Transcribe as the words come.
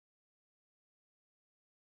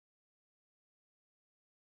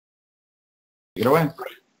it away.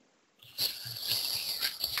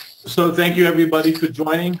 So thank you everybody for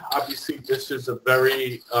joining. Obviously this is a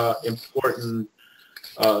very important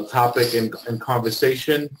topic and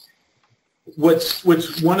conversation. What's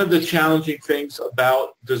one of the challenging things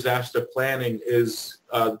about disaster planning is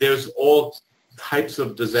there's all types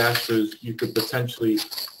of disasters you could potentially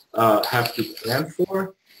have to plan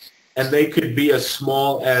for, and they could be as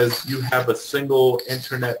small as you have a single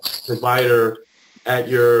internet provider at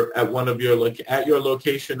your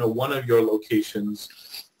location or one of your locations,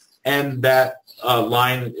 and that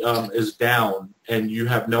line is down, and you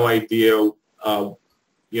have no idea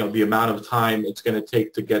the amount of time it's going to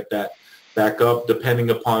take to get that back up, depending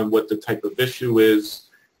upon what the type of issue is.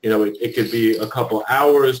 It could be a couple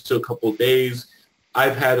hours to a couple days.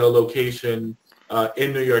 I've had a location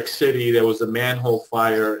in New York City. There was a manhole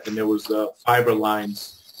fire, and there was fiber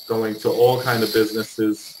lines going to all kind of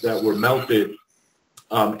businesses that were melted,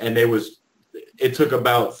 and it took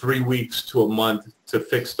about 3 weeks to a month to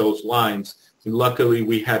fix those lines. And luckily,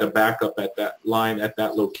 we had a backup at that line at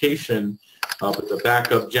that location, but the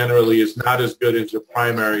backup generally is not as good as your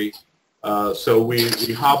primary. So we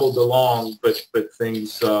hobbled along, but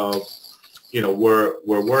things were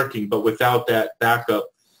working. But without that backup,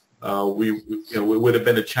 it would have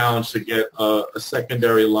been a challenge to get a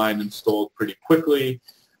secondary line installed pretty quickly.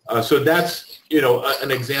 So that's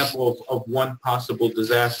an example of one possible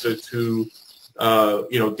disaster to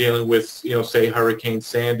dealing with say Hurricane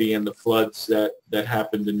Sandy and the floods that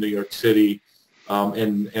happened in New York City,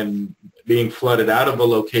 and being flooded out of a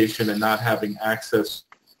location and not having access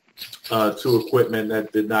to equipment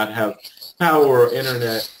that did not have power or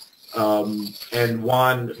internet. And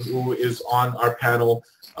Juan, who is on our panel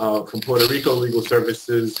from Puerto Rico Legal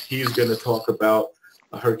Services, he's going to talk about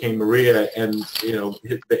Hurricane Maria and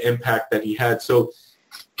the impact that he had. So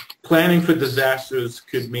planning for disasters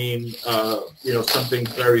could mean something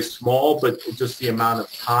very small, but just the amount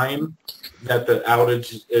of time that the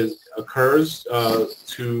outage occurs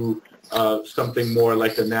to something more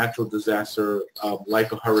like a natural disaster,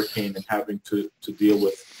 like a hurricane, and having to deal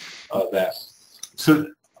with that.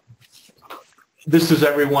 So this is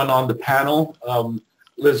everyone on the panel.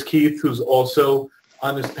 Liz Keith, who's also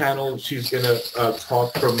on this panel, she's going to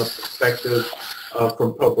talk from a perspective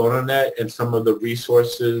from Pro Bono Net and some of the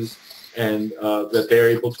resources and that they're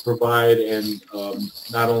able to provide, and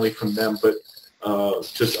not only from them, but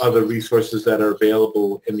just other resources that are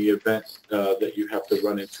available in the event that you have to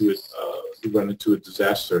run into a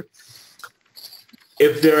disaster.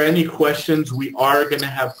 If there are any questions, we are going to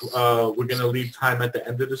have we're going to leave time at the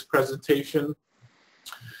end of this presentation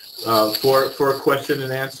for a question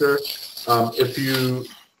and answer. If you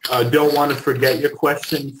don't want to forget your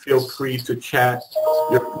question, feel free to chat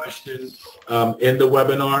your question in the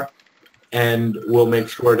webinar, and we'll make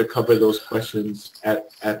sure to cover those questions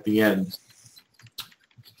at the end.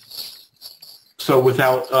 So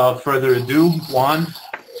without further ado, Juan,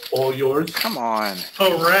 all yours. Come on.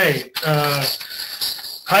 All right.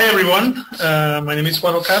 Hi, everyone. My name is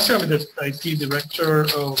Juan Ocasio. I'm the IT Director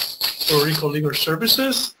of Puerto Rico Legal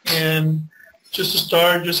Services. And just to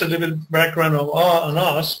start, just a little bit of background on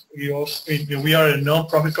us. We are a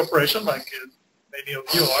non-profit corporation, like many of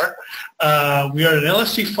you are. We are an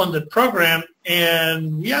LSC-funded program,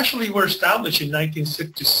 and we actually were established in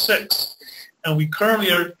 1966. And we currently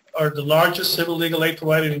are the largest civil legal aid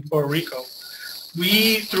provider in Puerto Rico.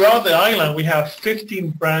 Throughout the island, we have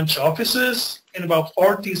 15 branch offices and about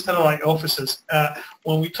 14 satellite offices.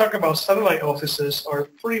 When we talk about satellite offices, are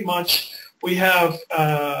pretty much, we have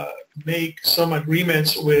make some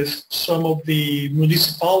agreements with some of the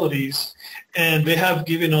municipalities, and they have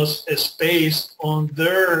given us a space on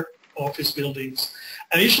their office buildings.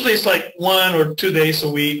 And usually it's like 1 or 2 days a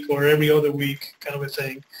week or every other week kind of a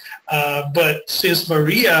thing. But since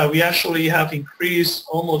Maria, we actually have increased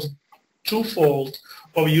almost twofold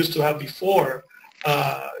what we used to have before.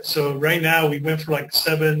 So right now we went from like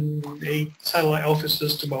 7, 8 satellite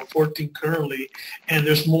offices to about 14 currently, and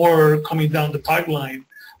there's more coming down the pipeline.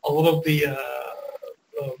 A lot of the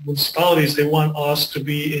municipalities, they want us to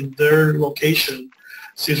be in their location,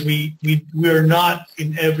 since we are not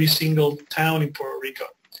in every single town in Puerto Rico.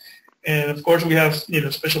 And of course we have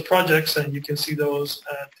special projects, and you can see those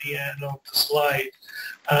at the end of the slide.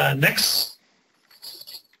 Next.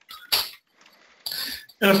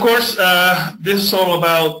 And of course, this is all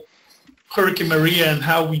about Hurricane Maria and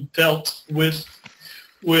how we dealt with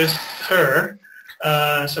her.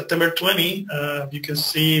 September 20, you can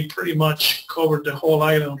see pretty much covered the whole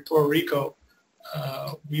island of Puerto Rico.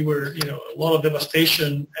 We were, a lot of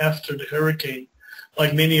devastation after the hurricane.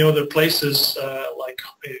 like many other places, like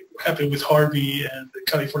it happened with Harvey and the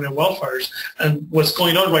California wildfires, and what's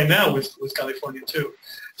going on right now with California too.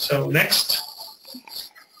 So next.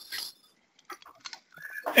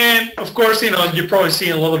 And of course, you've probably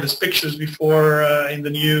seen a lot of these pictures before in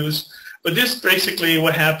the news, but this is basically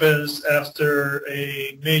what happens after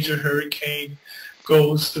a major hurricane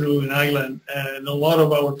goes through an island. And a lot of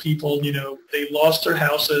our people, they lost their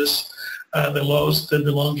houses, they lost their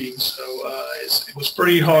belongings. So it was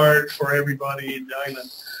pretty hard for everybody in the island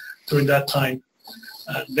during that time.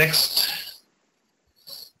 Next.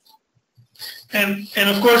 And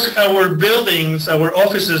of course, our buildings, our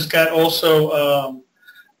offices got also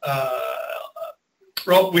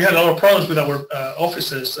we had a lot of problems with our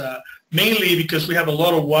offices, mainly because we have a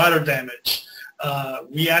lot of water damage.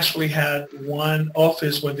 We actually had one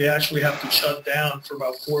office where they actually have to shut down for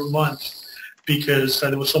about 4 months because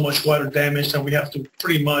there was so much water damage, and we have to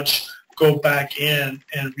pretty much go back in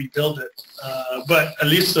and rebuild it. But at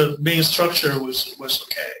least the main structure was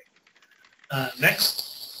okay. Next.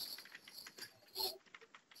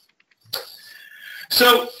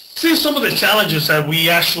 So, see some of the challenges that we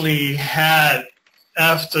actually had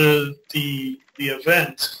after the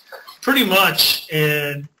event. Pretty much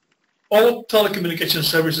in all telecommunication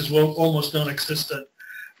services were almost non-existent.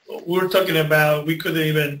 We were talking about we couldn't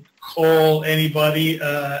even call anybody.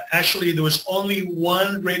 Actually, there was only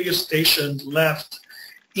one radio station left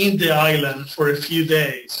in the island for a few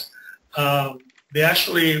days.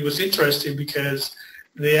 It was interesting because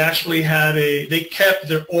they actually they kept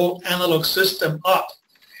their old analog system up,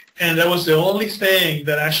 and that was the only thing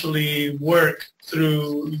that actually worked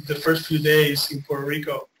through the first few days in Puerto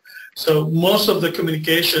Rico. So most of the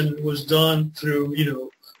communication was done through,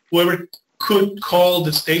 whoever could call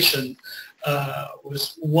the station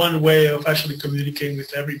was one way of actually communicating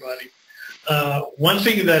with everybody. One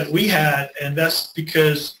thing that we had, and that's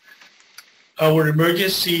because our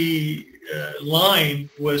emergency line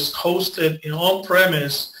was hosted in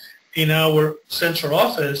on-premise in our central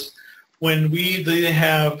office. When we didn't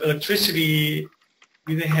have electricity,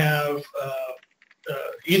 we didn't have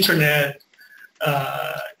internet.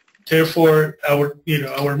 Therefore, our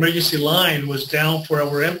emergency line was down for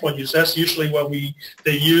our employees. That's usually what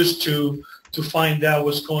they used to find out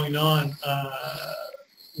what's going on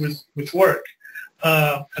with work.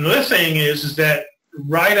 Another thing is that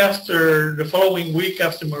right after the following week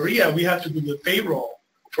after Maria, we had to do the payroll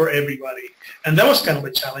for everybody, and that was kind of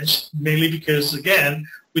a challenge, mainly because again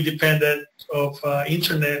we depended of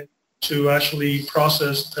internet to actually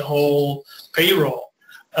process the whole payroll.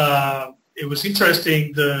 It was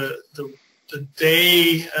interesting. The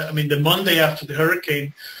Monday after the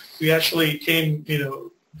hurricane, we actually came.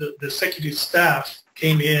 The executive staff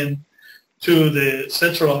came in to the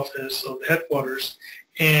central office of the headquarters,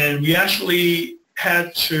 and we actually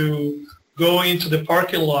had to go into the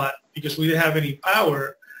parking lot because we didn't have any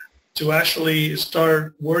power to actually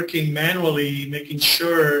start working manually, making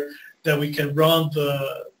sure that we can run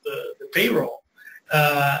the payroll.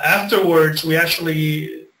 Afterwards, we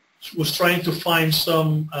actually was trying to find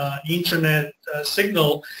some internet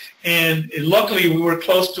signal, and luckily we were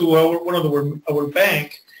close to our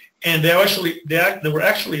bank, and they were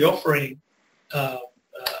actually offering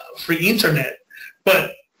free internet,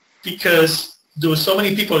 but because there were so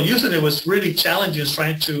many people using it, it was really challenging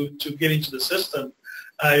trying to get into the system.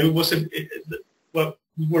 Well,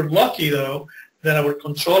 we were lucky though that our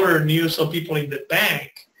controller knew some people in the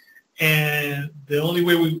bank, and the only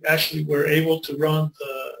way we actually were able to run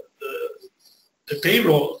the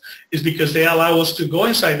payroll is because they allow us to go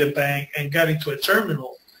inside the bank and get into a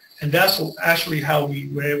terminal, and that's actually how we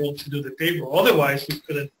were able to do the payroll. Otherwise, we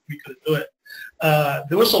couldn't do it.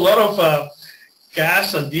 There was a lot of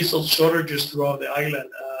gas and diesel shortages throughout the island.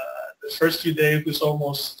 The first few days was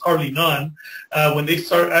almost hardly none. When they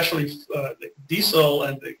started actually, the diesel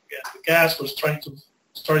and the gas was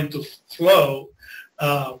starting to flow.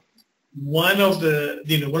 One of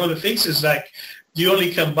the things is like you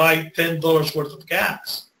only can buy $10 worth of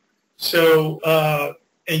gas. So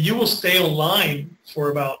and you will stay online for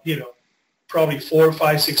about probably 4,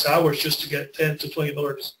 5, 6 hours just to get $10 to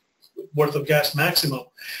 $20 worth of gas maximum.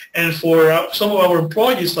 And for some of our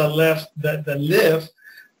employees that live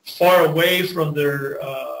far away from their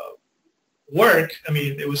work, I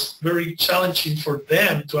mean, it was very challenging for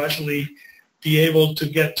them to actually be able to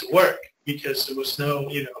get to work because there was no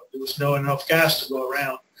enough gas to go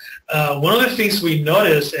around. One of the things we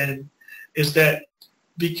noticed is that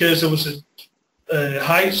because there was a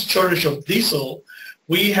high shortage of diesel,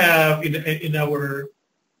 we have in our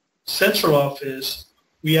central office,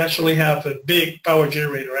 we actually have a big power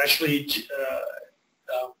generator. Actually,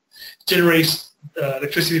 generates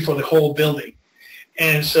electricity for the whole building.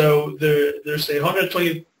 And so there's a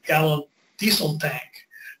 120-gallon diesel tank.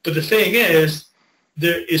 But the thing is,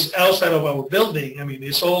 there is outside of our building. I mean,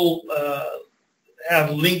 it's all have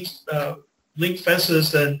link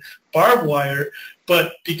fences and barbed wire,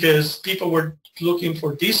 but because people were looking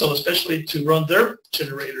for diesel, especially to run their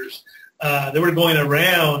generators, they were going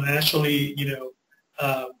around and actually,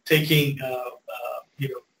 taking,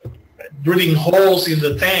 drilling holes in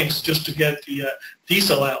the tanks just to get the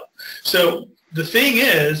diesel out. So the thing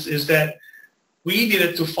is that we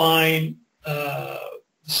needed to find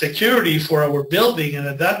security for our building, and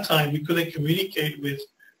at that time we couldn't communicate with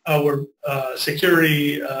our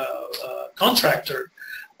security contractor.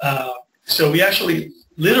 So we actually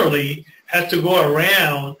literally had to go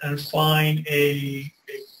around and find a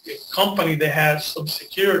company that had some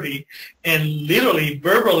security and literally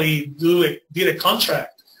verbally did a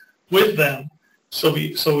contract with them, so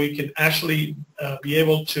we can actually be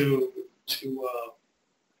able to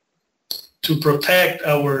protect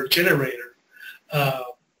our generator.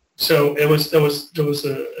 So it's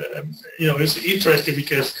interesting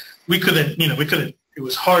because we couldn't, it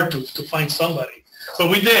was hard to find somebody, but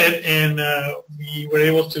we did, and we were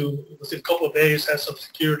able to, within a couple of days, have some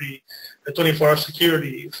security, a 24-hour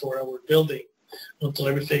security for our building until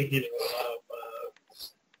everything,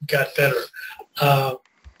 got better.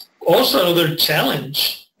 Also, another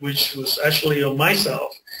challenge, which was actually on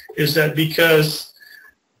myself, is that because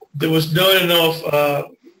there was not enough,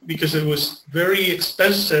 because it was very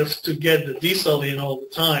expensive to get the diesel in all the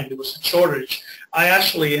time, there was a shortage. I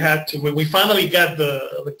actually had to, when we finally got the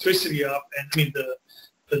electricity up, and I mean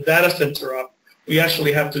the data center up, we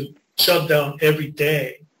actually have to shut down every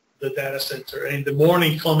day the data center, and in the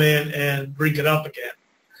morning come in and bring it up again.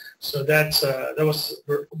 So that was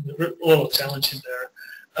a little challenging there.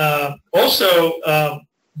 Also,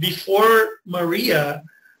 before Maria,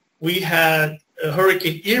 we had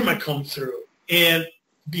Hurricane Irma come through, and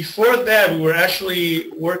before that, we were actually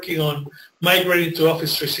working on migrating to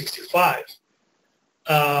Office 365.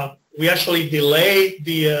 We actually delayed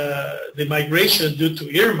the migration due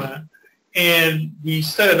to Irma, and we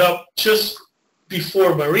set it up just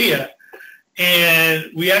before Maria. And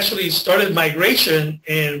we actually started migration,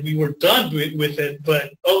 and we were done with it,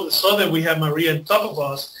 but all of a sudden we had Maria on top of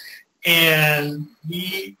us, and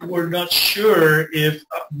we were not sure if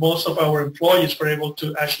most of our employees were able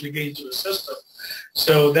to actually get into the system.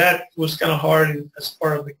 So that was kind of hard as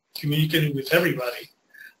part of the communicating with everybody.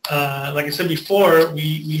 Like I said before,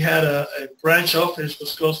 we had a branch office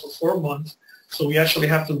was closed for 4 months, so we actually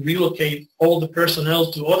have to relocate all the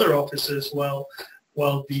personnel to other offices while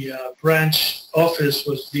the branch office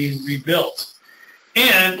was being rebuilt.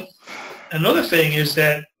 And another thing is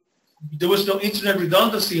that there was no internet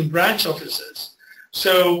redundancy in branch offices.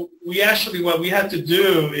 So we actually, what we had to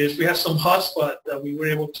do is we had some hotspot that we were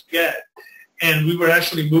able to get, and we were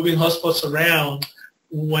actually moving hotspots around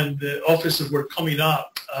when the offices were coming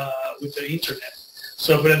up with the internet.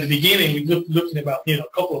 So, but at the beginning, we looking about a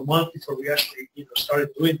couple of months before we actually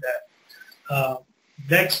started doing that.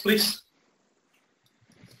 Next, please.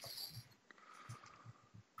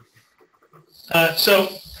 So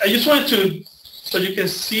I just wanted to, so you can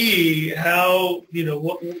see how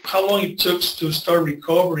how long it took to start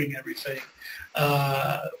recovering everything.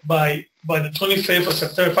 By the 25th of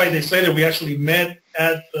September, 5 days later, we actually met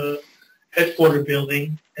at the headquarters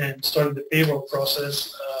building and started the payroll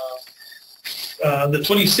process. The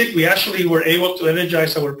 26th, we actually were able to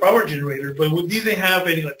energize our power generator, but we didn't have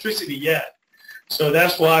any electricity yet. So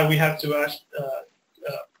that's why we have to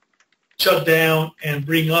shut down and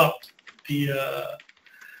bring up the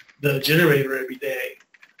generator every day.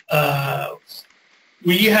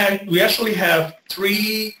 We actually have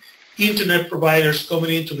 3 internet providers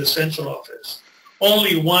coming into the central office.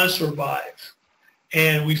 Only one survived,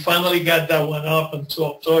 and we finally got that one up until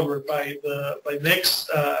October. By the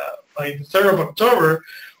 3rd of October,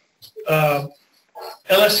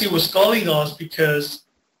 LSC was calling us because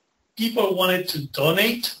people wanted to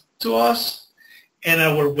donate to us, and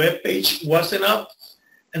our webpage wasn't up.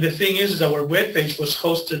 And the thing is our webpage was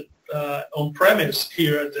hosted on premise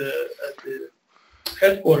here at the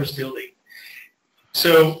headquarters building.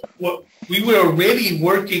 So we were already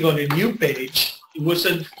working on a new page. It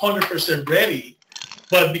wasn't 100% ready,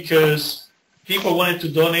 but because people wanted to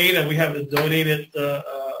donate and we have the donated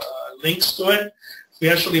links to it, we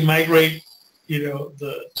actually migrate to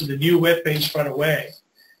the new webpage right away.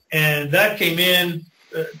 And that came in,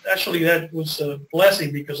 actually that was a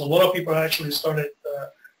blessing because a lot of people actually started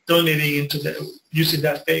donating using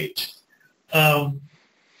that page. By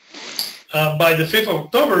the 5th of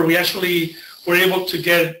October, we actually we're able to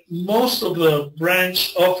get most of the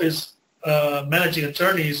branch office managing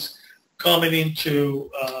attorneys coming into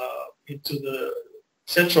the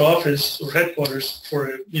central office or headquarters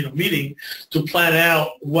for a meeting to plan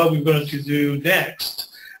out what we're going to do next.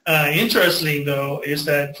 Interesting though is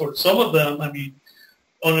that for some of them, I mean,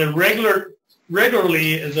 on a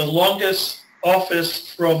regularly the longest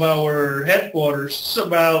office from our headquarters is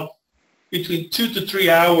about between 2 to 3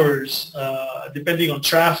 hours, depending on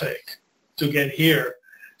traffic, to get here.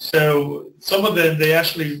 So some of them they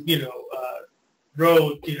actually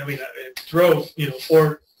drove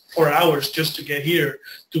 4 hours just to get here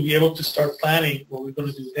to be able to start planning what we're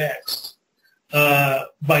going to do next.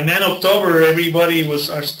 By 9 October, everybody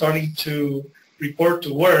was starting to report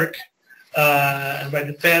to work, and by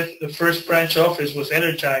the 10th, the first branch office was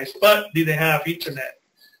energized, but didn't have internet.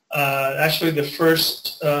 Actually, the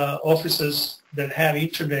first offices that had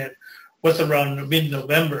internet was around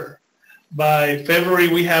mid-November. By February,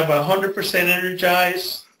 we have 100%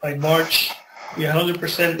 energized. By March, we had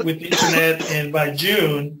 100% with internet, and by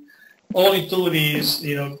June, all utilities,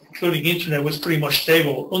 including internet, was pretty much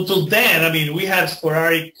stable. Until then, I mean, we had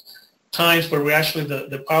sporadic times where we actually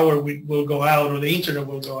the power will go out or the internet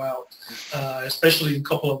will go out, especially in a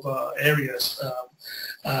couple of areas.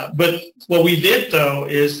 But what we did though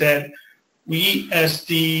is that we, as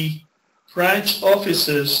the branch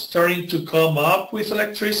offices starting to come up with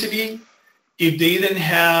electricity, if they didn't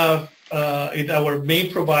have, if our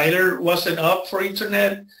main provider wasn't up for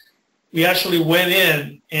internet, we actually went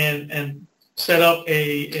in and set up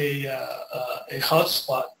a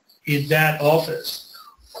hotspot in that office.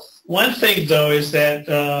 One thing though is that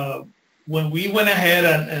when we went ahead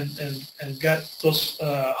and got those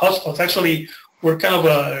hotspots, actually we're kind of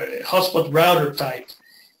a hotspot router type,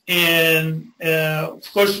 and of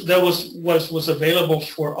course that was available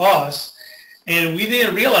for us, and we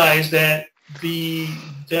didn't realize that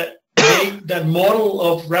that model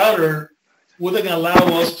of router wouldn't allow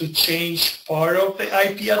us to change part of the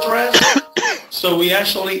IP address. So we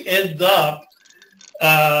actually end up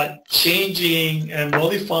changing and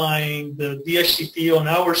modifying the DHCP on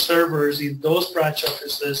our servers in those branch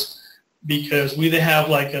offices because we didn't have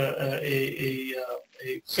like a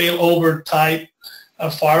failover type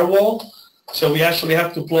firewall. So we actually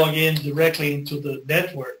have to plug in directly into the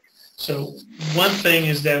network. So one thing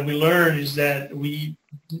is that we learned is that we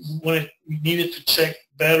needed to check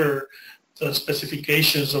better the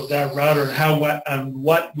specifications of that router and how and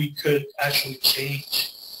what we could actually change.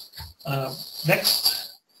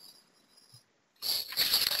 Next.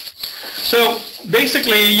 So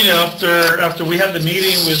basically, after we had the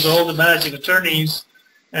meeting with all the managing attorneys,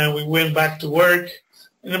 and we went back to work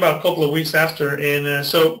in about a couple of weeks after. And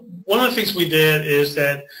so one of the things we did is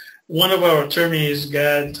that one of our attorneys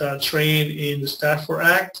got trained in the Stafford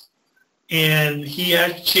Act, and she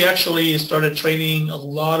actually started training a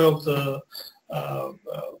lot of the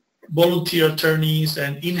volunteer attorneys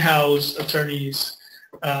and in-house attorneys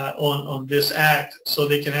on this act, so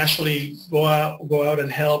they can actually go out and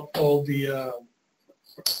help all the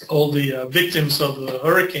victims of the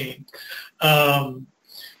hurricane.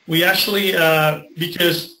 We actually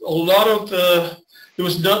because a lot of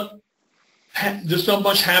there's not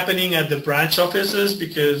much happening at the branch offices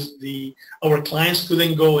because our clients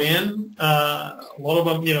couldn't go in. A lot of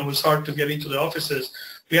them, it was hard to get into the offices.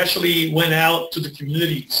 We actually went out to the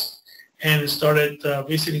communities and started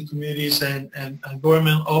visiting communities and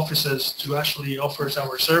government offices to actually offer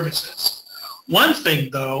our services. One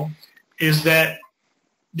thing, though, is that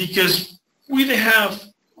because we didn't have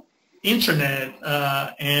internet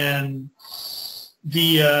and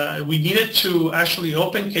we needed to actually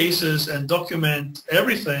open cases and document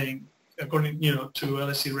everything according, to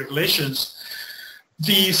LSC regulations.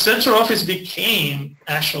 The central office became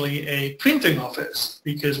actually a printing office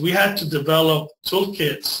because we had to develop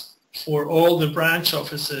toolkits for all the branch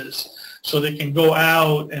offices so they can go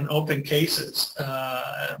out and open cases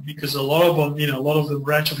because a lot of them, a lot of the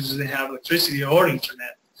branch offices didn't have electricity or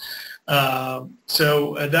internet.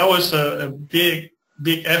 So that was a big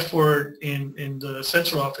effort in the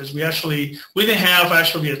central office. We didn't have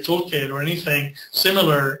actually a toolkit or anything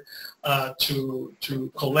similar to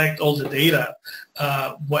collect all the data.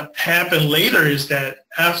 What happened later is that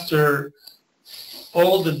after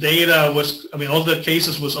all the data all the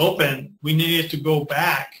cases was open, we needed to go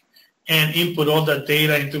back and input all that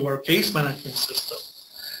data into our case management system.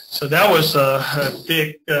 So that was a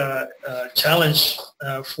big challenge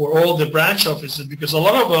for all the branch offices because a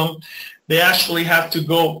lot of them, they actually have to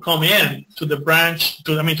come in to the branch,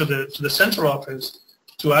 to the central office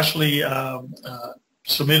to actually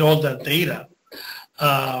submit all that data.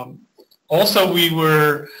 Also, we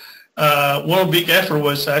were one big effort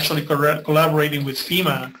was actually collaborating with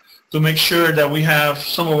FEMA to make sure that we have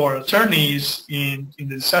some of our attorneys in the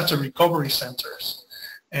disaster recovery centers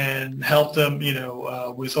and help them, you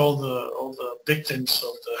know, with all the victims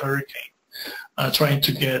of the hurricane, trying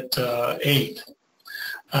to get aid.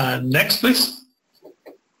 Next, please.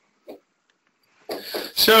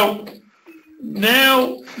 So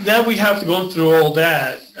now that we have gone through all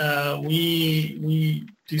that, we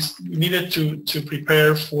needed to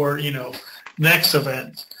prepare for, you know, next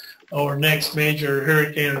event or next major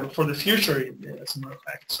hurricane for the future, as a matter of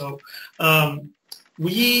fact. So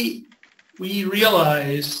we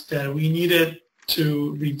realized that we needed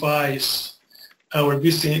to revise our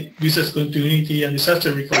business continuity and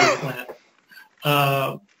disaster recovery plan.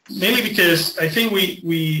 Mainly because I think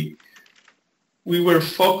we were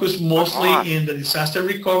focused mostly in the disaster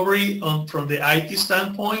recovery from the IT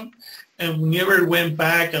standpoint, and we never went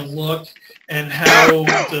back and looked and how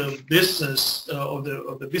the business or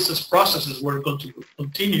the business processes were going to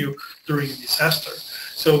continue during a disaster.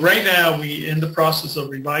 So right now we're in the process of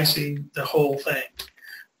revising the whole thing.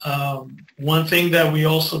 One thing that we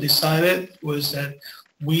also decided was that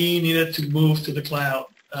we needed to move to the cloud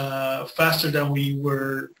faster than we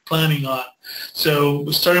were planning on. So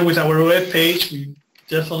we started with our web page. We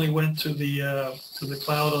definitely went to the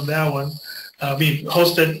cloud on that one, being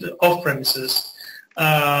hosted off premises.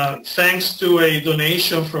 Thanks to a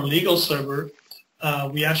donation from Legal Server,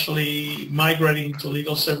 we actually migrating to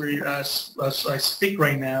Legal Server as I speak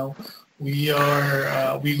right now.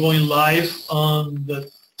 We're going live on the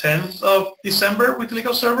 10th of December with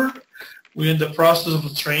Legal Server. We're in the process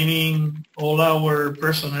of training all our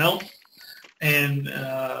personnel and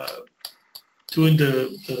doing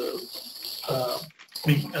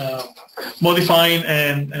modifying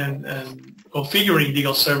and configuring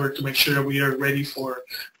Legal Server to make sure that we are ready for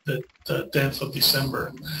the 10th of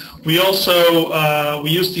December. We also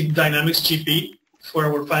we use the Dynamics GP for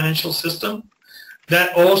our financial system.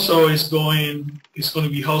 That also is going to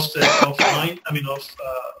be hosted offline. I mean, off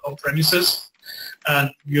premises, and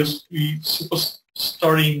we supposed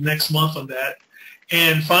starting next month on that.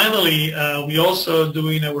 And finally, we also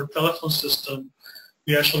doing our telephone system.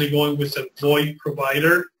 We're actually going with a VoIP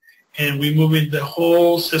provider, and we're moving the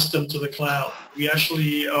whole system to the cloud. We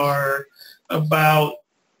actually are about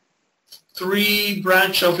 3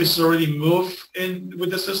 branch offices already moved in with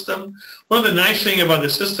the system. One of the nice things about the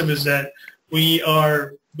system is that we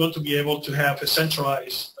are going to be able to have a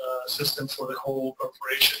centralized system for the whole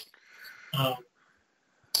corporation.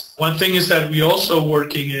 One thing is that we also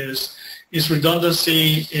working is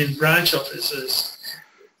redundancy in branch offices.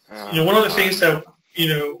 You know, one of the things that, you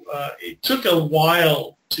know, it took a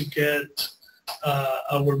while to get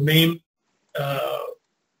our main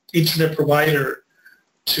internet provider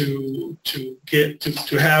to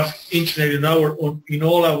have internet in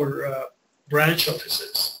all our branch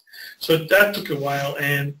offices. So that took a while,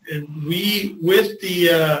 and we with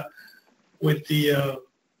the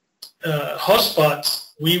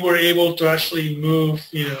hotspots, we were able to actually move,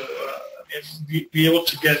 you know, and be able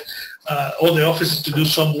to get all the offices to do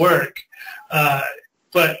some work.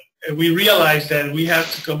 But we realized that we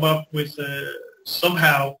have to come up with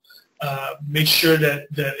somehow make sure that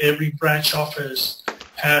every branch office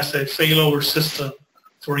has a failover system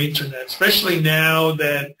for internet, especially now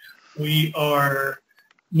that we are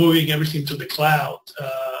moving everything to the cloud.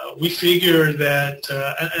 We figure that,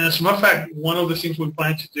 and as a matter of fact, one of the things we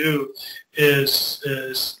plan to do is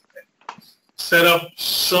set up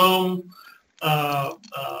some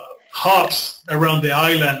hubs around the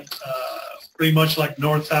island, pretty much like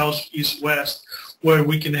north, south, east, west, where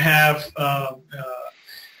we can have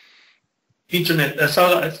internet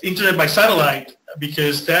by satellite,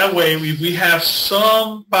 because that way we have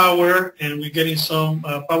some power and we're getting some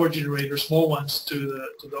power generators, small ones, to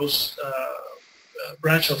those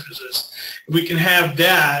branch offices. If we can have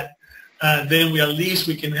that, then at least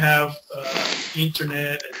we can have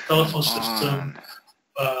internet and telephone system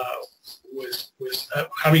with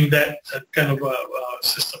having that kind of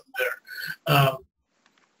system there.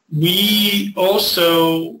 We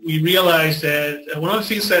realized that one of the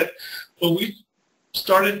things that when we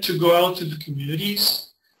started to go out to the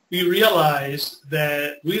communities, we realized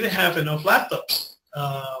that we didn't have enough laptops.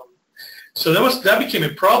 So that became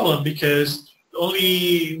a problem, because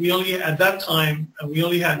we only at that time we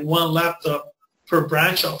only had 1 laptop per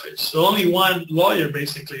branch office. So only one lawyer,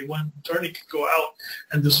 basically, one attorney, could go out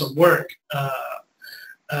and do some work.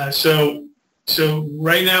 So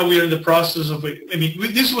right now we are in the process of, I mean,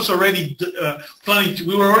 this was already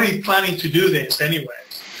we were already planning to do this anyway,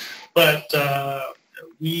 but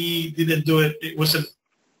we didn't do it. It wasn't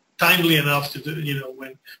timely enough to do,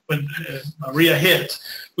 when Maria hit,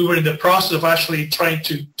 we were in the process of actually trying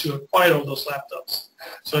to acquire all those laptops.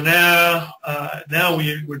 So now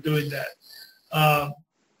we're doing that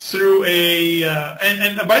through a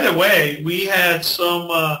and by the way, we had some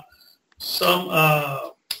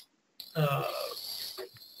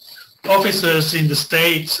offices in the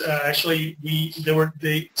States. Actually,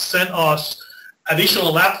 they sent us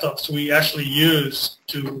additional laptops we actually use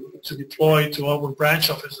to deploy to our branch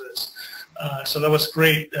offices. So that was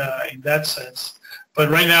great in that sense. But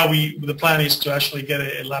right now, the plan is to actually get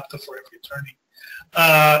a laptop for every attorney.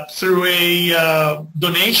 Through a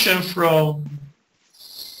donation from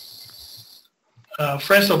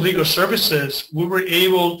Friends of Legal Services, we were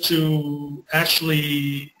able to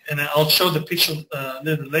actually, and I'll show the picture a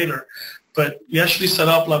little later, but we actually set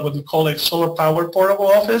up like what we call a solar power portable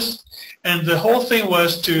office. And the whole thing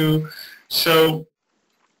was so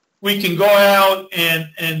we can go out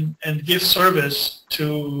and give service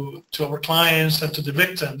to our clients and to the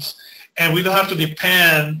victims, and we don't have to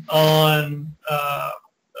depend on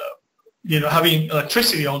having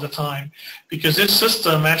electricity all the time, because this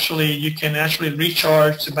system actually, you can actually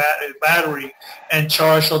recharge the battery and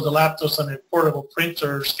charge all the laptops on a portable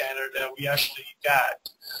printer scanner that we actually got.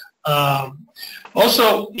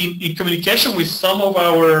 Also, in communication with some of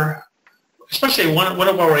our, especially one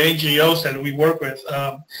of our NGOs that we work with,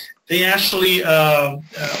 they actually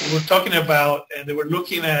were talking about, and they were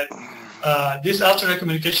looking at this alternate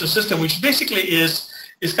communication system, which basically is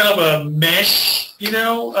kind of a mesh,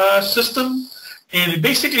 system, and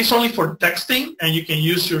basically it's only for texting, and you can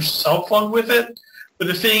use your cell phone with it. But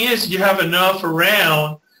the thing is, you have enough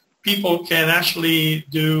around, people can actually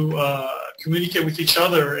communicate with each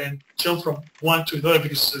other and jump from one to the other,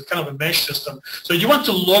 because it's kind of a mesh system. So you want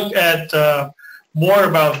to look at more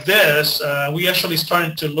about this. We actually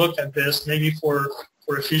started to look at this maybe for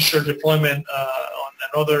a future deployment on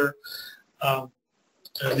another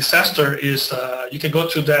disaster. Is you can go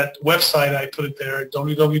to that website, I put it there,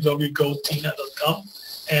 www.gotina.com,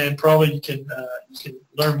 and probably you can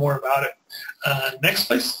learn more about it. Next,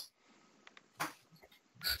 please.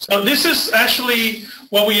 So this is actually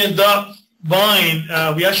what we end up buying.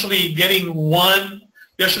 We actually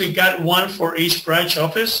got one for each branch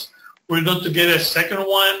office. We're going to get a second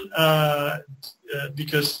one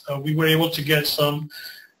because we were able to get some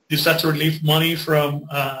disaster relief money from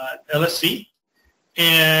LSC.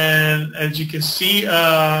 And as you can see,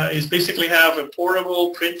 is basically have a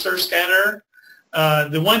portable printer scanner.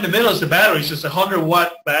 The one in the middle is the battery. It's just a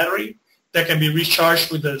 100-watt battery that can be recharged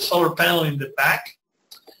with the solar panel in the back.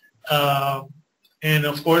 And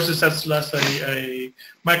of course, this has a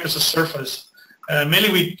Microsoft Surface.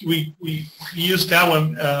 Mainly, we use that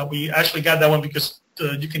one. We actually got that one because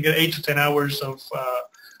you can get 8 to 10 hours of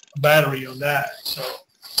battery on that. So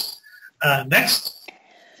next.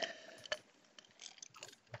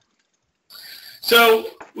 So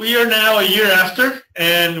we are now a year after,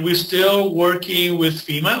 and we're still working with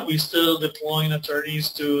FEMA. We're still deploying attorneys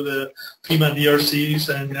to the FEMA DRCs,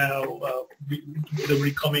 and now we're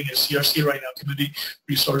becoming a CRC right now, Community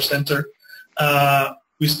Resource Center.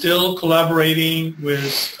 We're still collaborating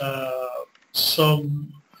with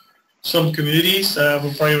some communities. We're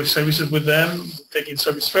providing services with them, taking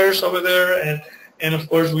service fairs over there, and of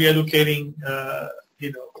course we're educating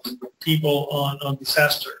people on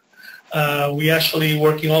disaster. We actually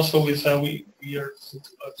working also with we are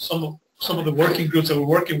some of the working groups that we're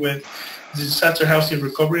working with, the Disaster Housing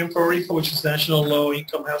Recovery in Puerto Rico, which is National Low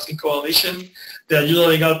Income Housing Coalition, the Ayuda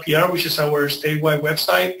Legal PR, which is our statewide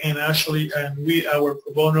website, and our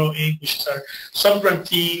Pro Bono Inc., which is our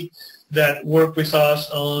sub-grantee that work with us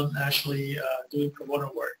on actually doing pro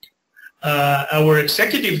bono work. Our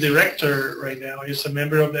executive director right now is a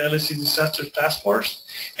member of the LSC Disaster Task Force,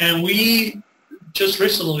 and we just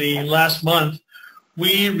recently, last month,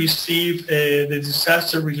 we received the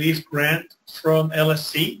disaster relief grant from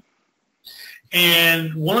LSC.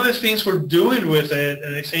 And one of the things we're doing with it,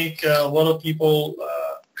 and I think a lot of people,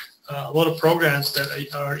 a lot of programs that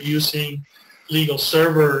are using Legal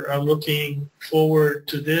Server are looking forward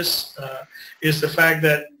to this, is the fact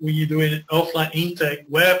that we're doing an offline intake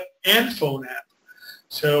web and phone app.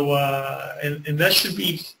 So, and that should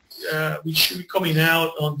be, we should be coming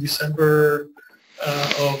out on September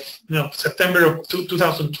of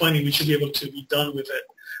 2020, we should be able to be done with it.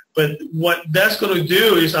 But what that's going to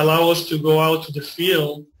do is allow us to go out to the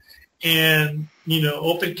field and,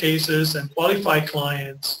 open cases and qualify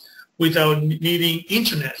clients without needing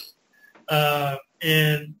internet.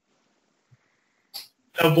 And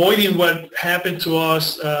avoiding what happened to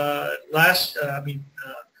us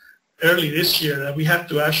early this year, that we have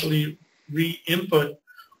to actually re-input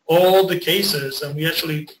all the cases, and we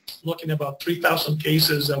actually looking about 3,000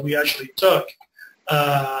 cases that we actually took,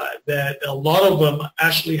 that a lot of them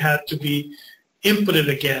actually had to be inputted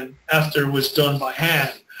again after it was done by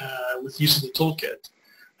hand with using the toolkit.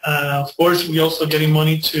 Of course, we also getting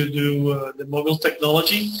money to do the mobile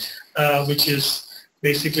technology, which is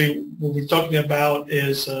basically what we're talking about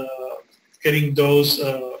is getting those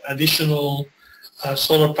additional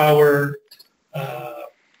solar power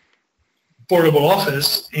portable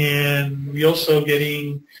office, and we also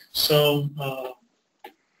getting some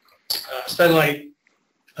satellite,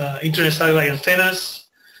 internet satellite antennas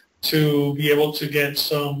to be able to get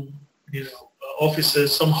some,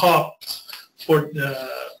 offices, some hubs for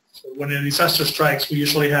when a disaster strikes. We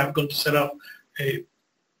usually have going to set up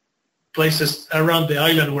places around the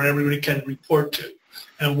island where everybody can report to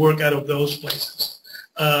and work out of those places.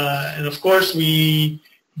 And of course, we're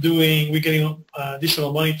getting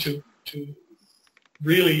additional money to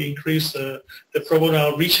really increase the pro bono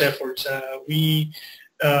outreach efforts.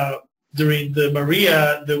 During the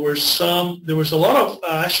Maria, there was a lot of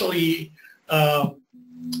actually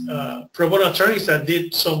pro bono attorneys that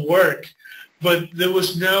did some work, but there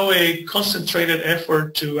was no concentrated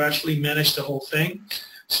effort to actually manage the whole thing.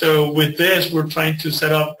 So with this, we're trying to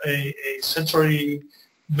set up a centrally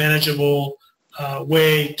manageable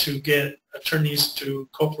way to get attorneys to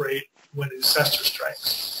cooperate when a disaster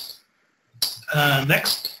strikes.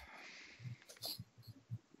 Next.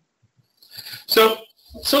 So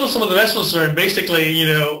some of the lessons learned, basically,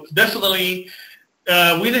 definitely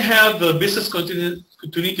we didn't have the business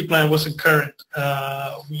continuity plan wasn't current.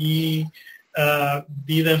 We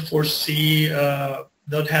didn't foresee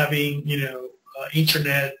not having,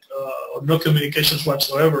 internet or no communications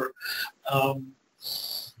whatsoever.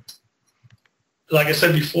 Like I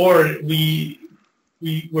said before, we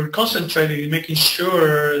were concentrated in making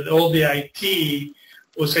sure that all the IT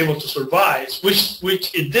was able to survive, which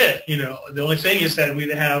it did. The only thing is that we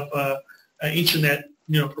didn't have internet,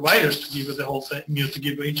 providers to give it the whole thing, to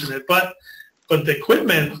give the internet. But the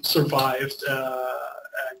equipment survived,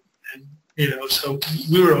 and so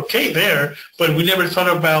we were okay there. But we never thought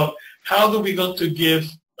about how do we going to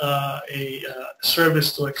give a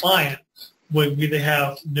service to a client when we didn't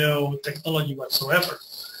have no technology whatsoever.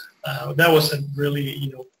 That wasn't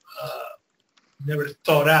really, never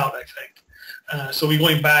thought out, I think. So we're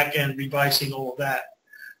going back and revising all of that.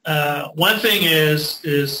 One thing is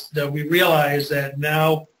that we realize that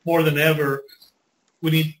now more than ever, we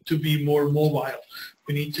need to be more mobile.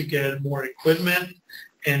 We need to get more equipment,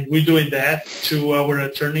 and we're doing that to our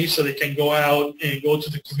attorneys so they can go out and go to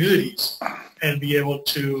the communities and be able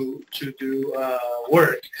to do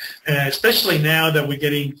work. Especially now that we're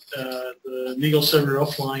getting the legal server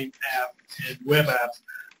offline app and web app,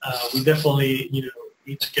 we definitely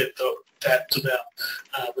need to get that to them.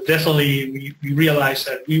 But definitely we realized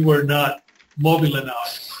that we were not mobile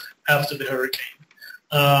enough after the hurricane.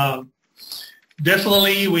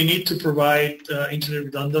 Definitely we need to provide internet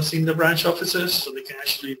redundancy in the branch offices so they can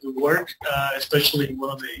actually do work, especially when one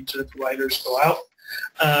of the internet providers go out.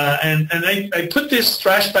 And I put this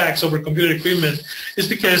trash bags over computer equipment is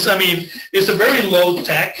because, it's a very low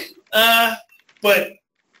tech, but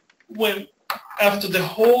after the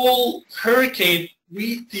whole hurricane,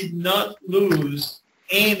 we did not lose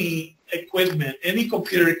any equipment, any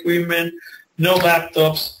computer equipment, no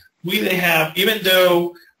laptops. We didn't have, even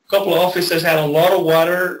though a couple of offices had a lot of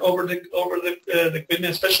water over the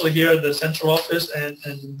equipment, especially here at the central office and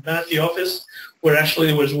Manatee office, where actually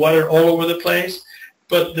there was water all over the place.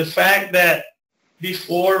 But the fact that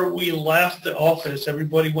before we left the office,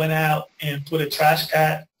 everybody went out and put the trash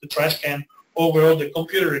can over all the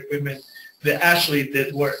computer equipment that actually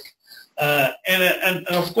did work. And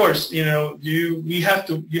of course, you have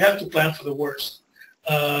to plan for the worst.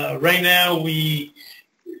 Right now,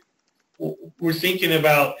 we're thinking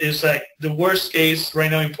about is like the worst case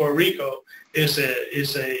right now in Puerto Rico is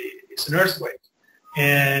an earthquake,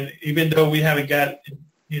 and even though we haven't got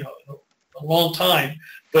a long time,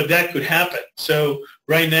 but that could happen. So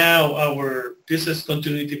right now, our business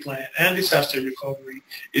continuity plan and disaster recovery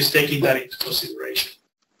is taking that into consideration.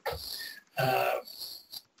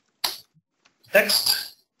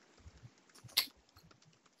 Next.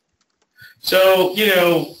 So,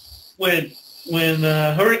 when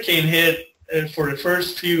hurricane hit for the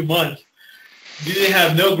first few months, we didn't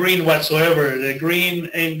have no green whatsoever. The green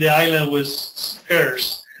in the island was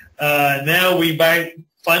scarce. Now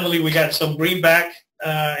finally we got some green back.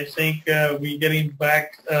 I think we're getting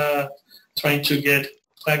back, trying to get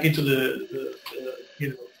back into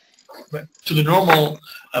back to normal,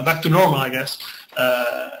 I guess,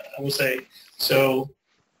 I would say. So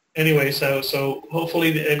anyway, so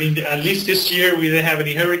hopefully, I mean, at least this year we didn't have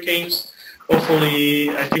any hurricanes. Hopefully,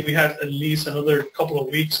 I think we had at least another couple of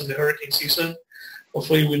weeks in the hurricane season.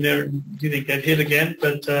 Hopefully, we never didn't get hit again,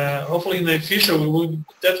 but hopefully in the future we will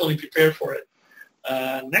definitely prepare for it.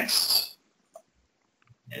 Next,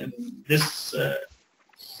 and this.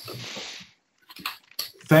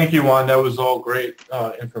 Thank you, Juan. That was all great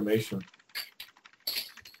information.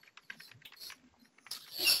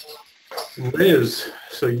 Liz,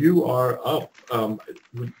 so you are up.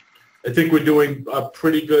 I think we're doing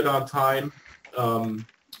pretty good on time,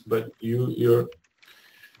 but you're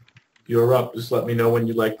up. Just let me know when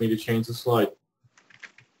you'd like me to change the slide.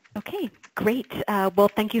 Okay, great. Well,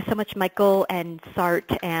 thank you so much, Michael and Sart,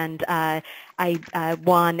 and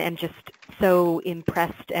Juan, am just so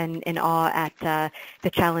impressed and in awe at the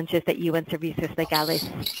challenges that you and Servicios Legales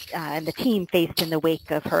and the team faced in the wake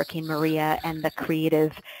of Hurricane Maria and the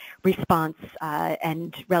creative response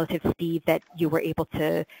and relative speed that you were able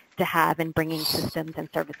to have in bringing systems and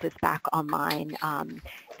services back online,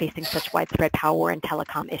 facing such widespread power and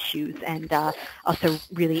telecom issues, and also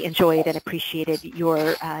really enjoyed and appreciated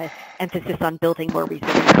your emphasis on building more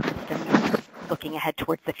resilient systems looking ahead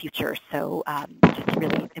towards the future. So just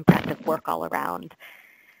really impressive work all around.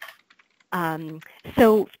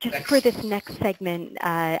 So just for this next segment,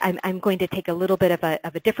 I'm going to take a little bit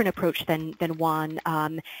of a different approach than Juan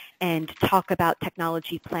and talk about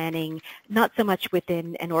technology planning, not so much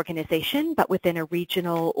within an organization, but within a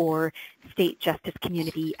regional or state justice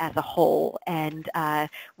community as a whole. And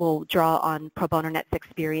we'll draw on Pro Bono Net's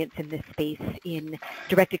experience in this space, in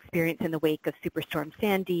direct experience in the wake of Superstorm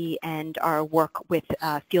Sandy, and our work with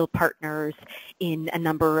field partners in a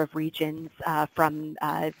number of regions from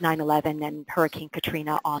 9/11 and Hurricane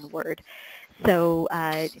Katrina onward. So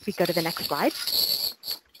if we go to the next slide.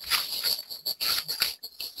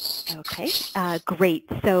 Okay, great.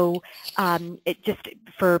 So just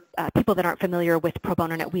for people that aren't familiar with Pro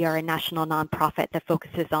Bono Net, we are a national nonprofit that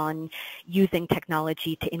focuses on using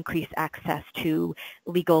technology to increase access to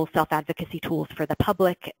legal self-advocacy tools for the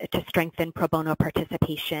public, to strengthen pro bono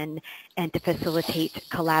participation, and to facilitate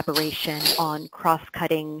collaboration on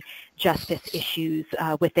cross-cutting justice issues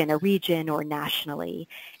within a region or nationally.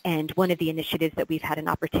 And one of the initiatives that we've had an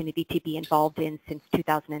opportunity to be involved in since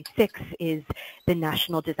 2006 is the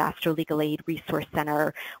National Disaster Legal Aid Resource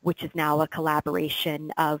Center, which is now a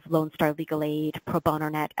collaboration of Lone Star Legal Aid, Pro Bono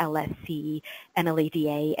Net, LSC,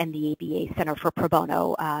 NLADA, and the ABA Center for Pro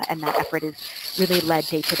Bono. And that effort is really led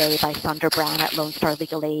day to day by Sandra Brown at Lone Star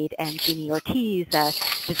Legal Aid and Jeannie Ortiz, a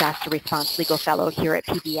disaster response legal fellow here at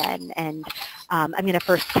PBN. And I'm going to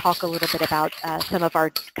first talk a little bit about some of our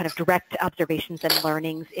kind of direct observations and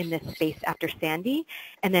learnings in this space after Sandy,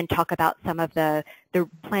 and then talk about some of the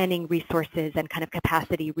planning resources and kind of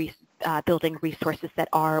capacity building resources that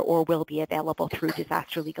are or will be available through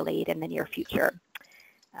disaster legal aid in the near future.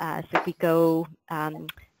 So if we go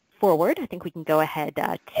forward, I think we can go ahead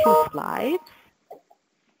 2 slides.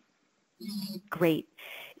 Great.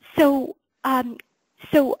 So, I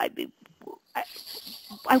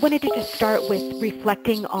wanted to just start with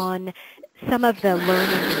reflecting on some of the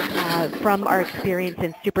learnings from our experience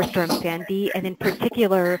in Superstorm Sandy, and in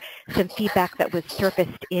particular, some feedback that was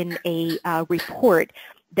surfaced in a report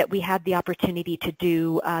that we had the opportunity to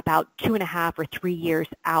do about 2.5 or 3 years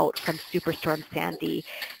out from Superstorm Sandy,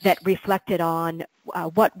 that reflected on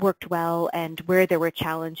what worked well and where there were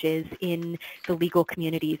challenges in the legal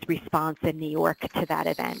community's response in New York to that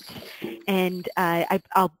event. And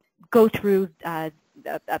I'll go through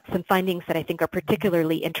some findings that I think are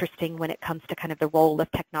particularly interesting when it comes to kind of the role of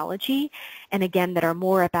technology, and again that are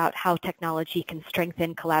more about how technology can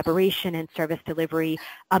strengthen collaboration and service delivery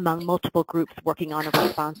among multiple groups working on a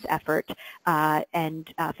response effort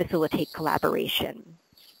and facilitate collaboration.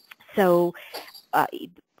 So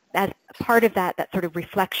as part of that sort of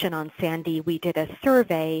reflection on Sandy, we did a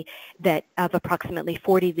survey that of approximately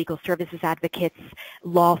 40 legal services advocates,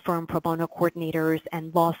 law firm pro bono coordinators,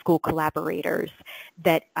 and law school collaborators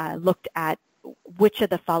that looked at which of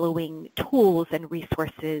the following tools and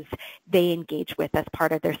resources they engage with as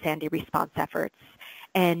part of their Sandy response efforts.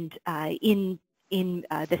 And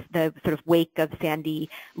the sort of wake of Sandy,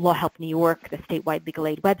 Law Help New York, the statewide legal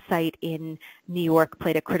aid website in New York,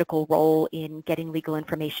 played a critical role in getting legal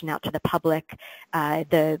information out to the public.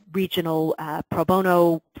 The regional pro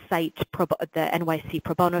bono site, the NYC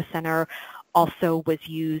Pro Bono Center, also was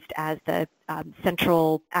used as the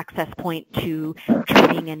central access point to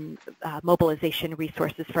training and mobilization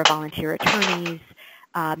resources for volunteer attorneys.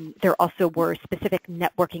 There also were specific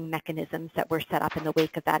networking mechanisms that were set up in the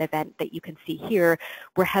wake of that event that you can see here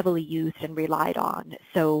were heavily used and relied on.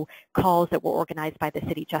 So calls that were organized by the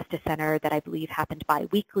City Justice Center that I believe happened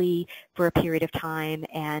bi-weekly for a period of time,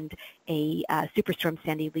 and a Superstorm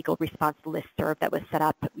Sandy legal response listserv that was set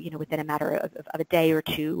up, within a matter of a day or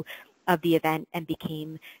two of the event, and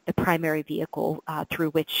became the primary vehicle through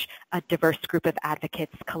which a diverse group of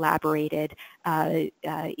advocates collaborated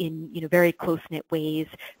in very close-knit ways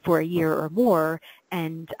for a year or more,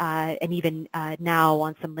 and even now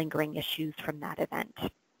on some lingering issues from that event.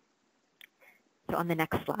 So on the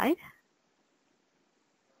next slide.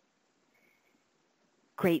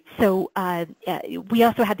 Great. So we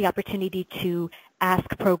also had the opportunity to ask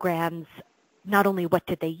programs not only what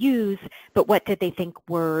did they use, but what did they think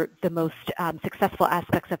were the most successful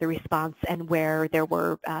aspects of the response and where there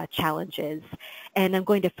were challenges. And I'm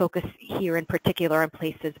going to focus here in particular on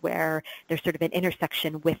places where there's sort of an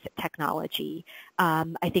intersection with technology.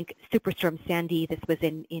 I think Superstorm Sandy, this was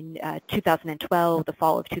in 2012, the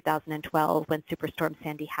fall of 2012 when Superstorm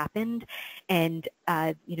Sandy happened. And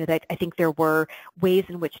that I think there were ways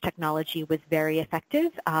in which technology was very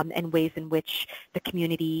effective and ways in which the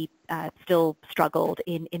community still struggled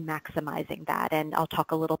in maximizing that, and I'll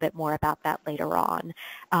talk a little bit more about that later on.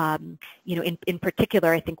 In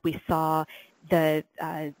particular, I think we saw the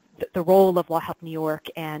role of Law Help New York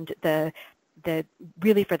and the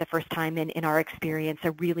really for the first time in our experience,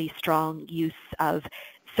 a really strong use of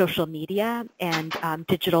social media and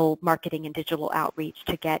digital marketing and digital outreach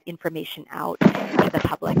to get information out to the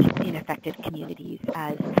public in affected communities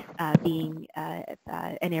as being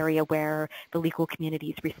an area where the legal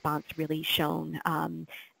community's response really shone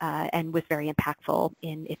and was very impactful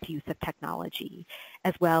in its use of technology,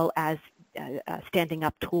 as well as standing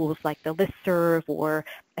up tools like the listserv or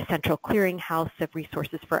a central clearinghouse of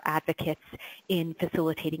resources for advocates in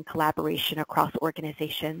facilitating collaboration across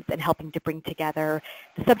organizations and helping to bring together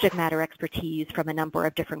the subject matter expertise from a number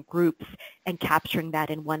of different groups and capturing that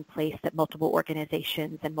in one place that multiple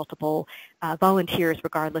organizations and multiple volunteers,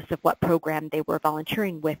 regardless of what program they were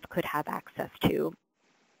volunteering with, could have access to.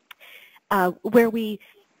 Where we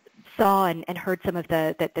saw and heard some of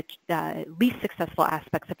the least successful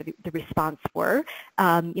aspects of the response were,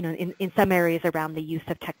 in some areas around the use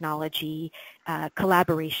of technology,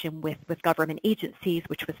 collaboration with government agencies,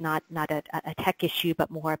 which was not a tech issue, but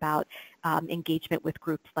more about engagement with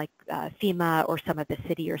groups like FEMA or some of the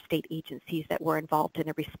city or state agencies that were involved in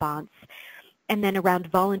the response. And then around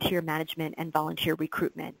volunteer management and volunteer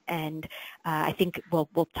recruitment. And I think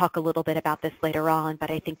we'll talk a little bit about this later on, but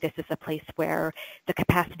I think this is a place where the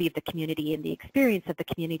capacity of the community and the experience of the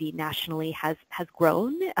community nationally has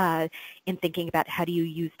grown in thinking about how do you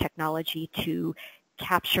use technology to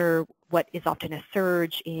capture what is often a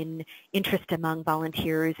surge in interest among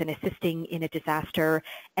volunteers in assisting in a disaster,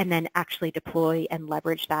 and then actually deploy and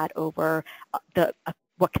leverage that over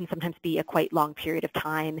what can sometimes be a quite long period of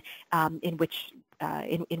time in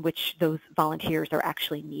which those volunteers are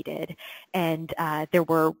actually needed. And there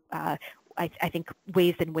were, I think,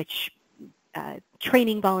 ways in which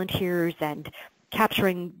training volunteers and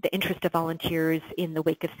capturing the interest of volunteers in the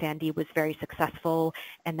wake of Sandy was very successful,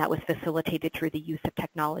 and that was facilitated through the use of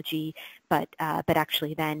technology, but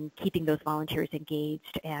actually then keeping those volunteers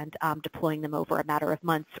engaged and deploying them over a matter of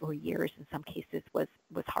months or years in some cases was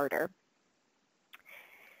harder.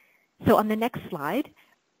 So on the next slide,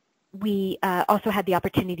 we also had the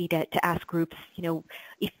opportunity to ask groups,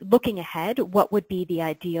 if looking ahead, what would be the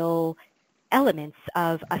ideal elements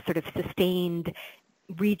of a sort of sustained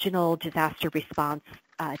regional disaster response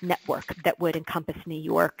network that would encompass New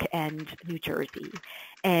York and New Jersey.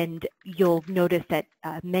 And you'll notice that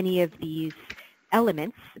many of these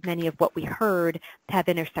elements, many of what we heard, have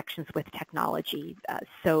intersections with technology.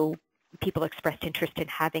 So people expressed interest in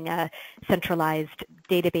having a centralized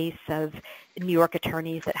database of New York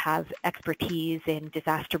attorneys that have expertise in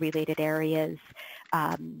disaster-related areas,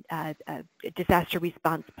 disaster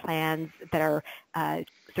response plans that are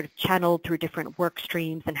sort of channeled through different work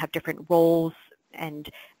streams and have different roles and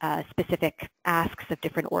specific asks of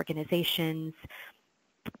different organizations,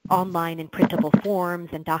 online and printable forms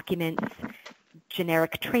and documents,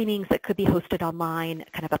 generic trainings that could be hosted online,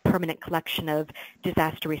 kind of a permanent collection of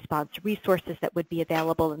disaster response resources that would be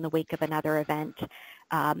available in the wake of another event,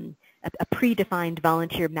 a predefined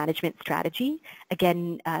volunteer management strategy.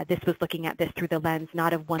 Again, this was looking at this through the lens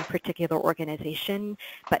not of one particular organization,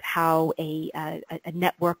 but how a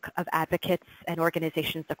network of advocates and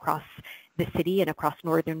organizations across the city and across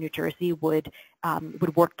northern New Jersey would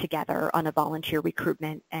work together on a volunteer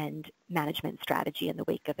recruitment and management strategy in the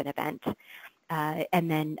wake of an event. and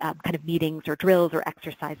then kind of meetings or drills or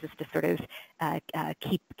exercises to sort of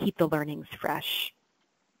keep the learnings fresh.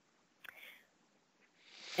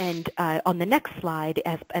 And on the next slide,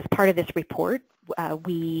 as part of this report,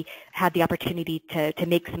 we had the opportunity to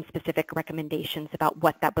make some specific recommendations about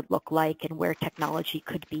what that would look like and where technology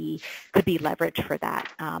could be leveraged for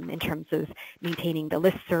that, in terms of maintaining the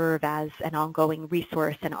listserv as an ongoing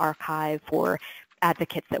resource and archive for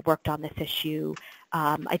advocates that worked on this issue,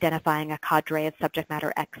 identifying a cadre of subject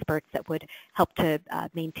matter experts that would help to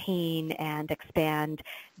maintain and expand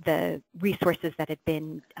the resources that had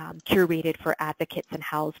been curated for advocates and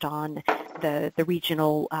housed on the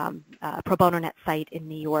regional pro bono net site in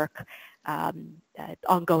New York,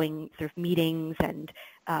 ongoing sort of meetings and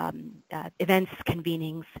events,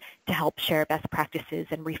 convenings to help share best practices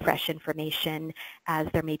and refresh information as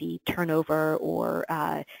there may be turnover or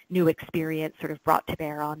new experience sort of brought to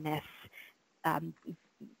bear on this.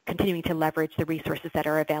 Continuing to leverage the resources that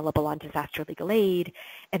are available on disaster legal aid,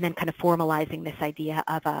 and then kind of formalizing this idea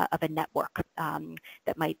of a network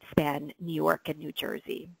that might span New York and New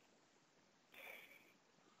Jersey.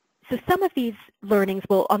 So some of these learnings,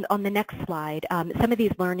 well, on the next slide, some of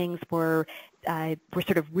these learnings were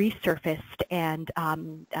sort of resurfaced and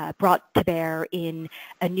brought to bear in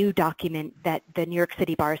a new document that the New York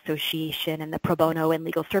City Bar Association and the Pro Bono and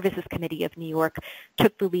Legal Services Committee of New York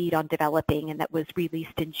took the lead on developing, and that was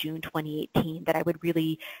released in June 2018, that I would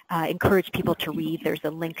really encourage people to read. There's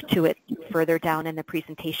a link to it further down in the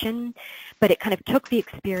presentation, but it kind of took the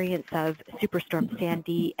experience of Superstorm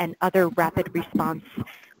Sandy and other rapid response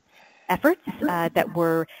efforts that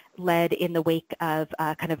were led in the wake of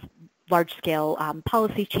kind of large-scale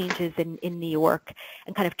policy changes in New York,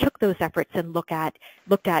 and kind of took those efforts and looked at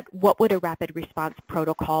what would a rapid response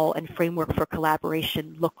protocol and framework for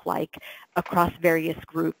collaboration look like across various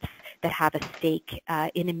groups that have a stake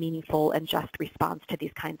in a meaningful and just response to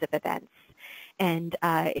these kinds of events. And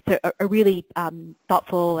it's a really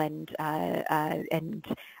thoughtful and I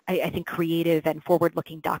think creative and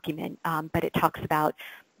forward-looking document, but it talks about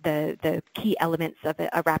the key elements of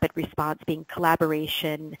a rapid response being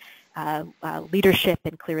collaboration, leadership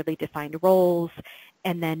and clearly defined roles,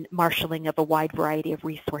 and then marshaling of a wide variety of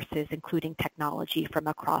resources, including technology from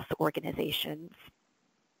across organizations.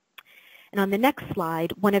 And on the next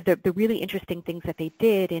slide, one of the really interesting things that they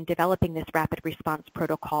did in developing this rapid response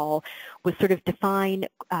protocol was sort of define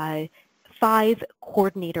 5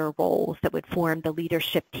 coordinator roles that would form the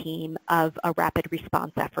leadership team of a rapid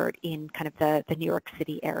response effort in kind of the New York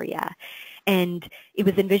City area. And it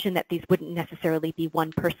was envisioned that these wouldn't necessarily be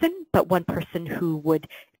one person, but one person who would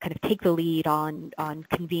kind of take the lead on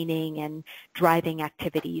convening and driving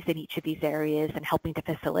activities in each of these areas and helping to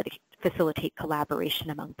facilitate collaboration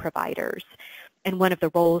among providers. And one of the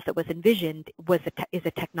roles that was envisioned is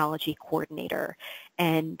a technology coordinator,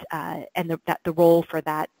 and the role for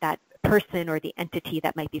that person or the entity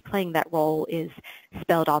that might be playing that role is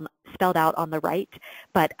spelled out on the right.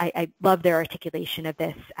 But I love their articulation of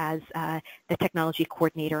this as the technology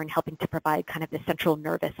coordinator and helping to provide kind of the central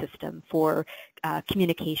nervous system for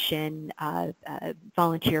communication,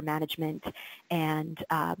 volunteer management, and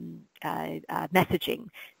messaging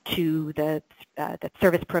to the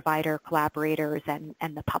service provider, collaborators,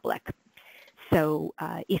 and the public. So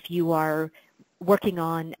if you are working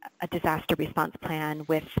on a disaster response plan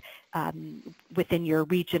within your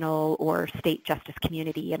regional or state justice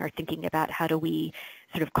community and are thinking about how do we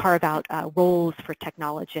sort of carve out roles for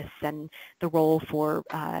technologists and the role for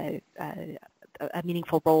a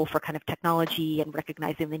meaningful role for kind of technology and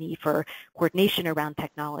recognizing the need for coordination around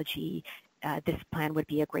technology, this plan would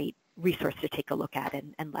be a great resource to take a look at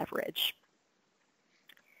and leverage.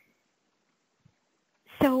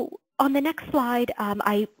 So on the next slide,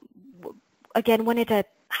 I again wanted to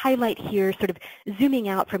highlight here sort of zooming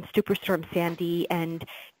out from Superstorm Sandy and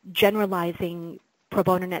generalizing Pro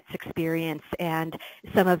Bono Net's experience and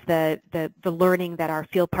some of the learning that our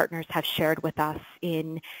field partners have shared with us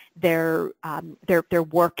in their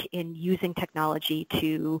work in using technology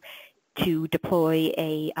to deploy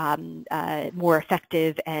a more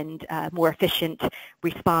effective and more efficient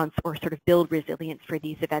response or sort of build resilience for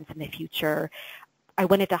these events in the future. I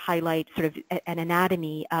wanted to highlight sort of an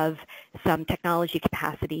anatomy of some technology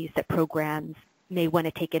capacities that programs may want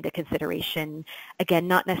to take into consideration, again,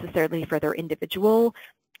 not necessarily for their individual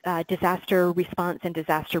disaster response and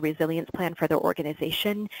disaster resilience plan for their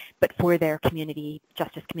organization, but for their community,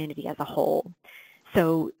 justice community as a whole.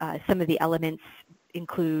 So some of the elements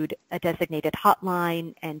include a designated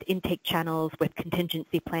hotline and intake channels with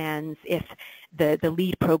contingency plans if the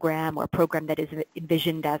lead program or program that is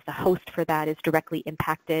envisioned as the host for that is directly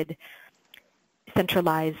impacted.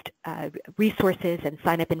 centralized resources and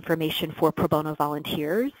sign-up information for pro bono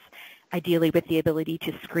volunteers, ideally with the ability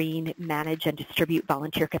to screen, manage, and distribute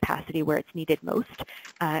volunteer capacity where it's needed most.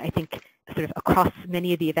 I think sort of across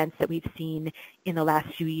many of the events that we've seen in the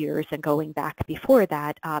last few years and going back before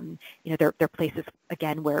that, you know, there are places,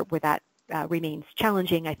 again, where that remains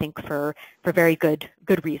challenging, I think, for very good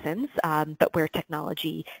reasons, but where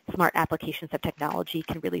technology, smart applications of technology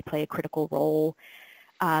can really play a critical role.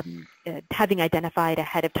 Having identified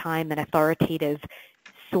ahead of time an authoritative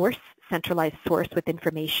source, centralized source with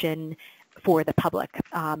information for the public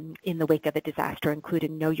in the wake of a disaster,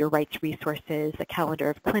 including Know Your Rights resources, a calendar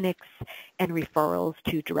of clinics, and referrals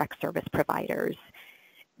to direct service providers.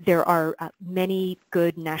 There are many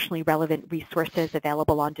good nationally relevant resources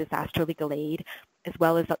available on disaster legal aid, as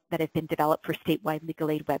well as that have been developed for statewide legal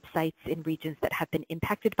aid websites in regions that have been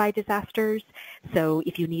impacted by disasters. So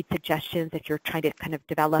if you need suggestions, if you're trying to kind of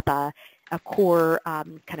develop a core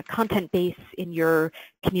kind of content base in your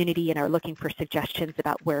community and are looking for suggestions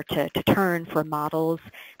about where to turn for models,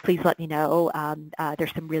 please let me know.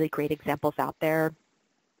 There's some really great examples out there.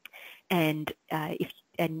 And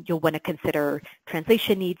you'll want to consider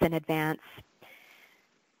translation needs in advance.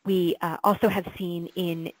 We also have seen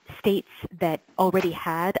in states that already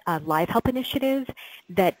had a Live Help initiative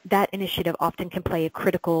that initiative often can play a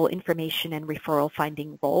critical information and referral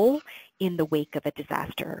finding role in the wake of a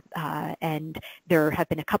disaster. And there have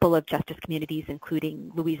been a couple of justice communities,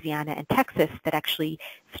 including Louisiana and Texas, that actually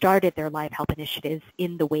started their Live Help initiatives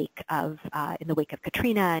in the wake of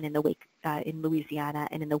Katrina, and in the wake in Louisiana,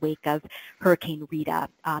 and in the wake of Hurricane Rita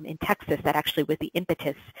in Texas. That actually was the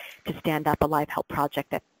impetus to stand up a Live Help project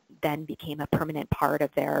that then became a permanent part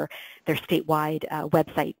of their statewide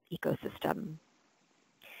website ecosystem.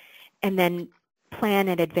 And then plan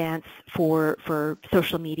in advance for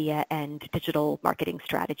social media and digital marketing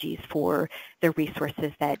strategies for the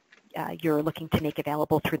resources that you're looking to make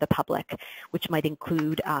available through the public, which might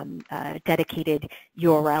include dedicated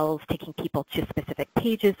URLs taking people to specific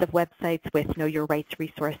pages of websites with Know Your Rights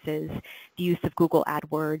resources, the use of Google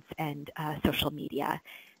AdWords, and social media.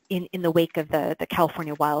 In the wake of the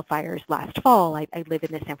California wildfires last fall, I live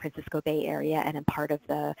in the San Francisco Bay Area, and I'm part of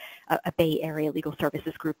a Bay Area legal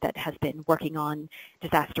services group that has been working on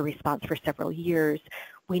disaster response for several years.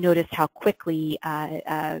 We noticed how quickly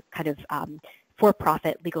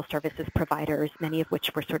for-profit legal services providers, many of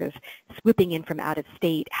which were sort of swooping in from out of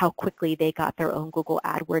state, how quickly they got their own Google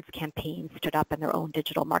AdWords campaigns stood up and their own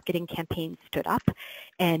digital marketing campaigns stood up,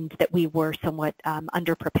 and that we were somewhat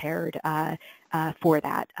underprepared for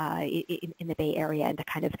that in the Bay Area, and to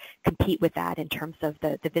kind of compete with that in terms of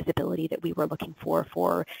the visibility that we were looking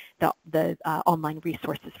for the online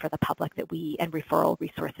resources for the public and referral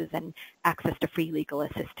resources and access to free legal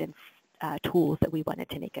assistance tools that we wanted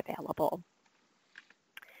to make available.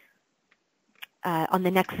 On the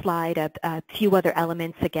next slide, a few other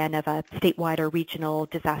elements, again, of a statewide or regional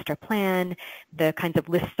disaster plan, the kinds of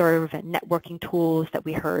listserv and networking tools that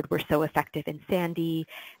we heard were so effective in Sandy.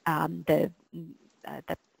 I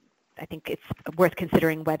think it's worth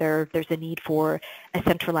considering whether there's a need for a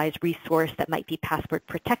centralized resource that might be password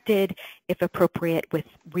protected, if appropriate, with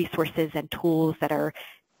resources and tools that are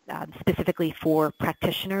specifically for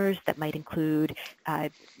practitioners, that might include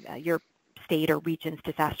your state or region's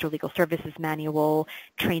disaster legal services manual,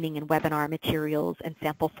 training and webinar materials, and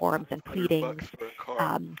sample forms and pleadings.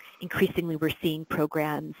 Increasingly, we're seeing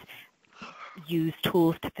programs use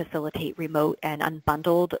tools to facilitate remote and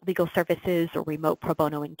unbundled legal services or remote pro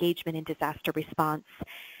bono engagement in disaster response.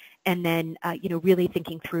 And then, really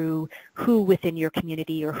thinking through who within your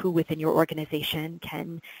community or who within your organization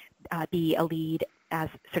can be a lead as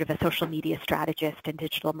sort of a social media strategist and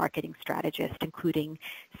digital marketing strategist, including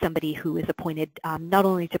somebody who is appointed not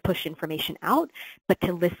only to push information out, but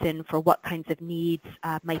to listen for what kinds of needs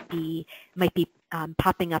might be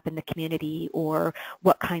popping up in the community, or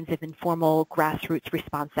what kinds of informal grassroots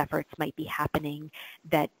response efforts might be happening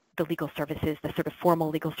that the legal services, the sort of formal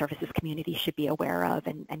legal services community should be aware of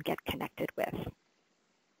and get connected with.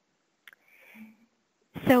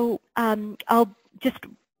 So I'll just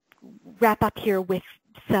wrap up here with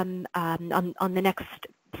some, on the next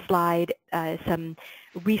slide, some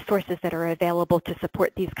resources that are available to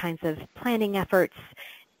support these kinds of planning efforts,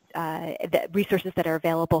 the resources that are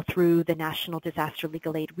available through the National Disaster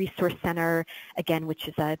Legal Aid Resource Center, again, which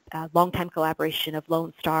is a longtime collaboration of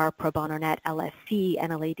Lone Star, Pro Bono Net, LSC,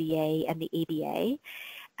 NLADA, and the ABA.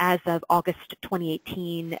 as of August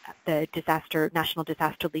 2018, the National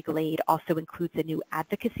Disaster Legal Aid also includes a new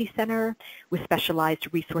advocacy center with specialized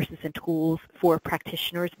resources and tools for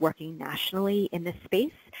practitioners working nationally in this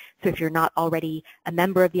space. So if you're not already a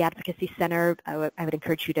member of the Advocacy Center, I would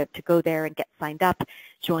encourage you to go there and get signed up,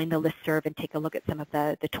 join the listserv, and take a look at some of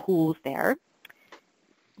the tools there.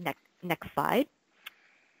 Next slide.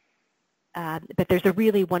 But there's a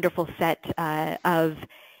really wonderful set of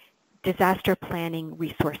disaster planning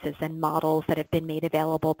resources and models that have been made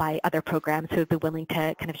available by other programs who have been willing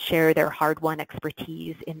to kind of share their hard-won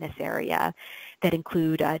expertise in this area that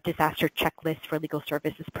include disaster checklists for legal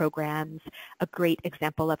services programs, a great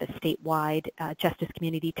example of a statewide justice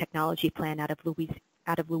community technology plan out of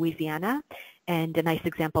Louisiana, and a nice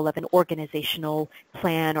example of an organizational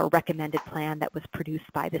plan or recommended plan that was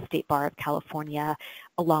produced by the State Bar of California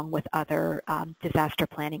along with other disaster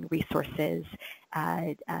planning resources,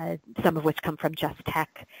 some of which come from Just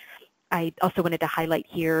Tech. I also wanted to highlight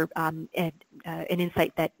here an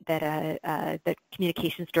insight that the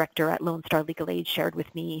communications director at Lone Star Legal Aid shared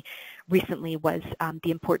with me recently was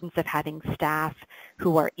the importance of having staff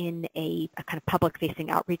who are in a kind of public-facing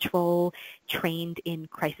outreach role trained in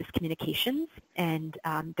crisis communications. And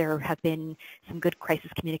there have been some good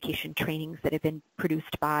crisis communication trainings that have been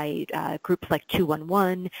produced by groups like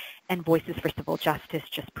 211, and Voices for Civil Justice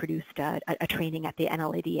just produced a training at the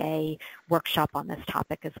NLADA workshop on this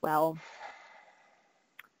topic as well.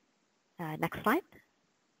 Next slide.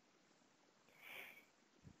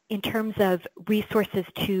 In terms of resources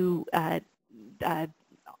to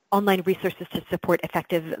online resources to support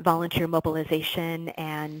effective volunteer mobilization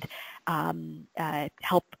and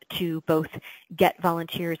help to both get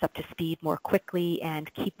volunteers up to speed more quickly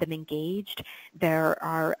and keep them engaged. There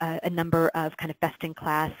are a number of kind of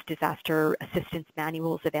best-in-class disaster assistance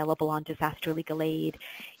manuals available on Disaster Legal Aid.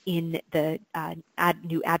 In the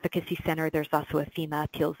new Advocacy Center, there's also a FEMA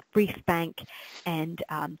Appeals Brief Bank and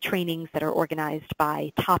trainings that are organized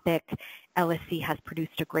by topic. LSC has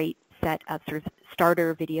produced a great set of sort of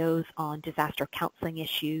starter videos on disaster counseling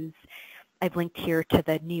issues. I've linked here to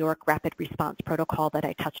the New York Rapid Response Protocol that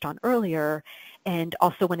I touched on earlier, and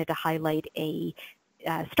also wanted to highlight a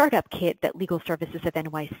startup kit that Legal Services of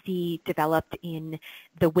NYC developed in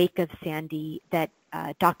the wake of Sandy that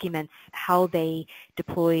documents how they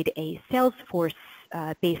deployed a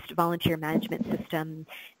Salesforce-based volunteer management system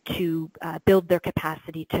to build their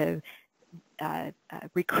capacity to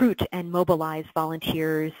recruit and mobilize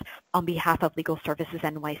volunteers on behalf of Legal Services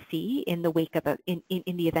NYC in the wake of in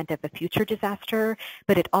the event of a future disaster,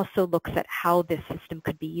 but it also looks at how this system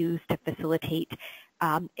could be used to facilitate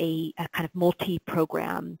a kind of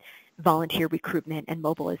multi-program volunteer recruitment and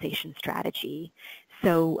mobilization strategy.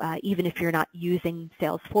 So even if you're not using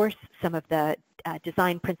Salesforce, some of the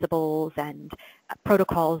design principles and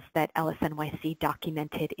protocols that LSNYC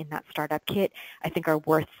documented in that startup kit, I think are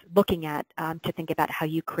worth looking at to think about how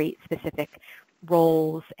you create specific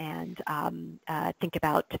roles and think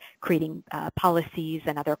about creating policies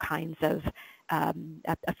and other kinds of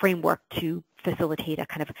a framework to facilitate a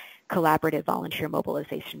kind of collaborative volunteer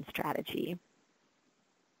mobilization strategy.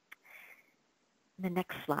 The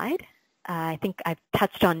next slide. I think I've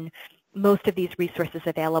touched on most of these resources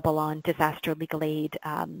available on Disaster Legal Aid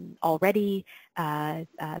already,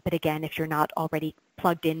 but again, if you're not already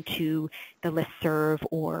plugged into the listserv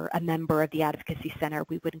or a member of the Advocacy Center,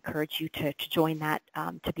 we would encourage you to join that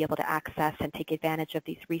to be able to access and take advantage of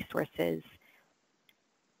these resources.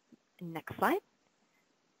 Next slide.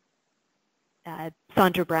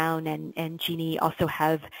 Sandra Brown and Jeannie also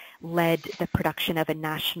have led the production of a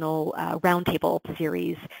national roundtable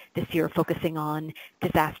series this year focusing on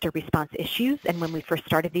disaster response issues. And when we first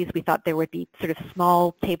started these, we thought there would be sort of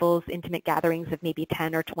small tables, intimate gatherings of maybe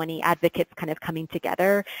 10 or 20 advocates kind of coming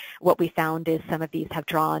together. What we found is some of these have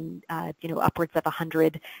drawn upwards of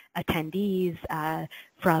 100 attendees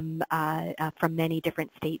from many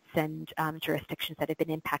different states and jurisdictions that have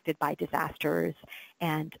been impacted by disasters.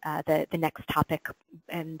 And the next topic,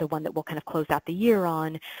 and the one that we'll kind of close out the year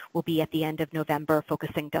on, will be at the end of November,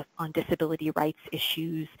 focusing on disability rights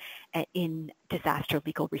issues in disaster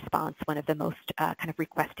legal response, one of the most kind of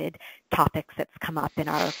requested topics that's come up in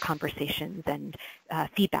our conversations and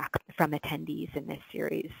feedback from attendees in this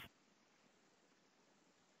series.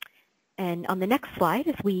 And on the next slide,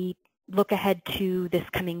 as we look ahead to this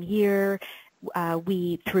coming year,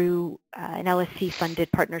 we, through an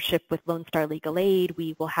LSC-funded partnership with Lone Star Legal Aid,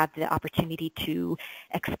 we will have the opportunity to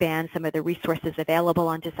expand some of the resources available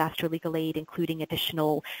on disaster legal aid, including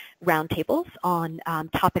additional roundtables on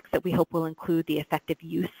topics that we hope will include the effective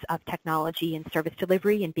use of technology in service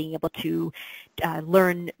delivery and being able to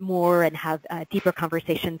learn more and have deeper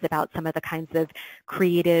conversations about some of the kinds of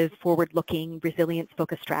creative, forward-looking,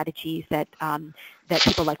 resilience-focused strategies that that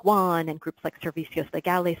people like Juan and groups like Servicios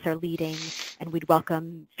Legales are leading, and we'd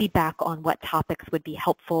welcome feedback on what topics would be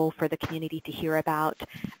helpful for the community to hear about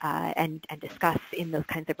and discuss in those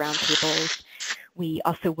kinds of roundtables. We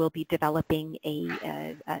also will be developing a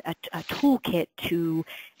toolkit to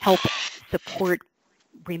help support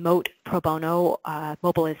remote pro bono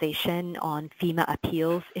mobilization on FEMA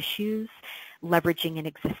appeals issues, leveraging an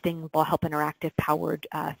existing Law Help Interactive powered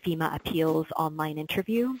FEMA appeals online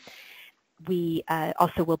interview. We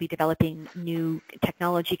also will be developing new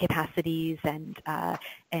technology capacities and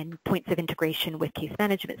points of integration with case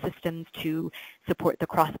management systems to support the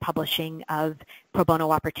cross-publishing of pro bono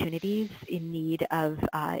opportunities in need of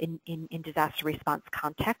in disaster response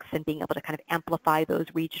contexts, and being able to kind of amplify those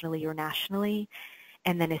regionally or nationally.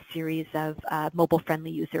 And then a series of mobile-friendly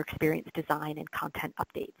user experience design and content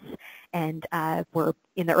updates. And we're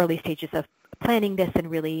in the early stages of planning this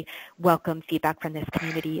and really welcome feedback from this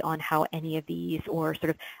community on how any of these or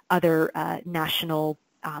sort of other national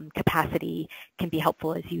capacity can be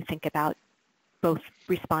helpful as you think about both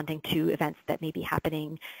responding to events that may be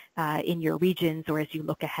happening in your regions, or as you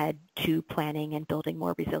look ahead to planning and building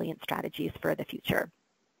more resilient strategies for the future.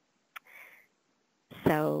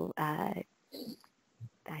 So I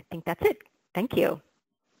think that's it. Thank you.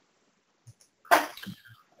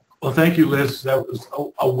 Well, thank you, Liz. That was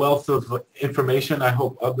a wealth of information. I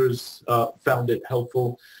hope others found it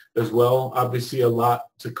helpful as well. Obviously, a lot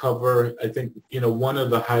to cover. I think, you know, one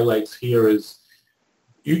of the highlights here is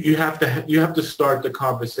you have to start the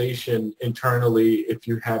conversation internally if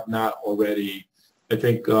you have not already. I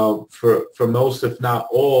think for most, if not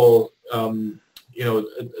all, you know,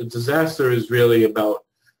 a disaster is really about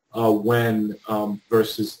when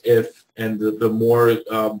versus if, and the more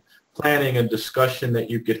planning and discussion that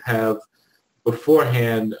you could have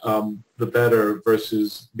beforehand, the better,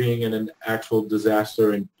 versus being in an actual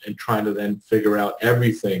disaster and trying to then figure out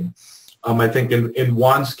everything. I think in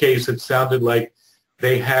Juan's case, it sounded like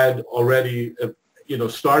they had already, you know,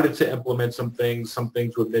 started to implement some things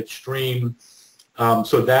were midstream,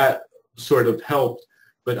 so that sort of helped.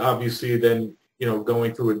 But obviously then, you know,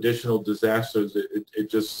 going through additional disasters, it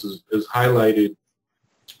just is highlighted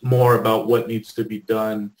more about what needs to be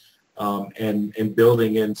done, and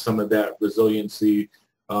building in some of that resiliency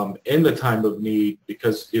in the time of need,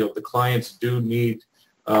 because, you know, the clients do need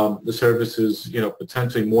the services, you know,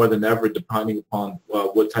 potentially more than ever, depending upon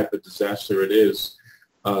what type of disaster it is.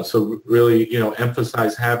 So really, you know,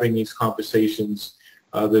 emphasize having these conversations.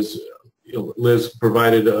 There's, you know, Liz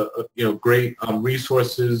provided you know, great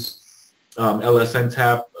resources.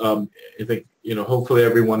 LSNTAP, I think, you know, hopefully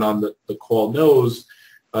everyone on the call knows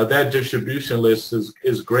that distribution list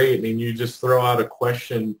is great. I mean, you just throw out a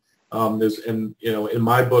question. And, you know, in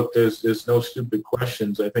my book, there's no stupid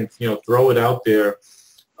questions. I think, you know, throw it out there,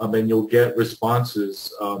 and you'll get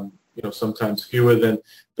responses. You know, sometimes fewer than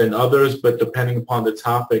others, but depending upon the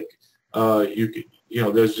topic, you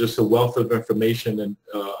know, there's just a wealth of information and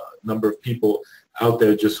number of people out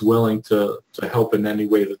there just willing to help in any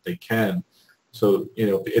way that they can. So, you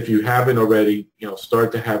know, if you haven't already, you know,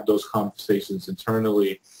 start to have those conversations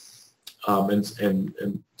internally,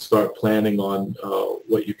 and start planning on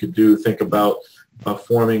what you could do. Think about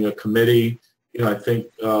forming a committee. You know, I think,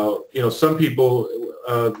 you know, some people,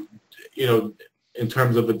 you know, in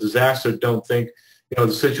terms of a disaster, don't think, you know,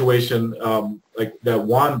 the situation like that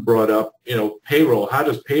Juan brought up, you know, payroll. How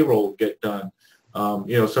does payroll get done?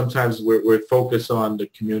 You know, sometimes we're focused on the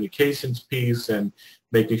communications piece and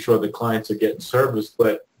making sure the clients are getting service,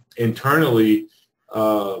 but internally,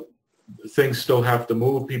 things still have to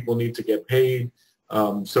move. People need to get paid.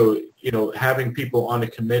 So, you know, having people on a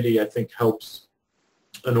committee, I think, helps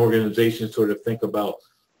an organization sort of think about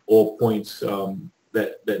all points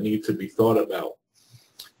that need to be thought about.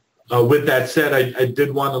 With that said, I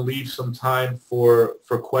did want to leave some time for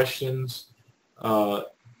questions.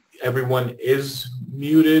 Everyone is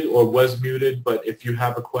muted or was muted, but if you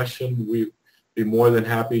have a question, we'd be more than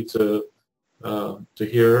happy to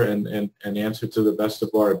hear and answer to the best of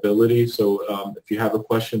our ability. So if you have a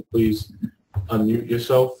question, please unmute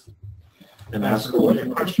yourself and ask away.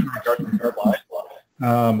 Question regarding the slide.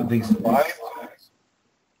 The slides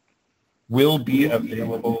will be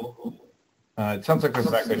available. It sounds like there's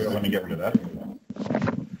a back there. Let me get rid of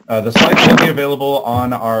The slides will be available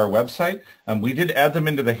on our website. We did add them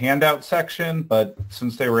into the handout section, but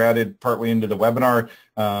since they were added partway into the webinar,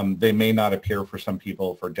 they may not appear for some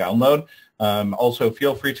people for download. Also,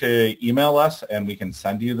 feel free to email us and we can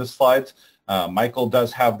send you the slides. Michael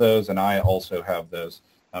does have those, and I also have those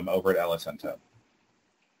over at LSNTEP.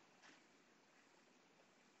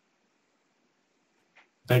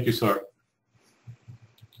 Thank you, sir.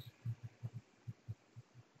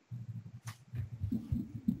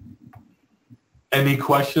 Any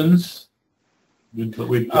questions? With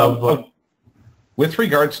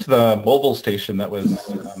regards to the mobile station that was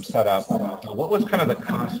set up, what was kind of the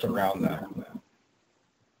cost around that?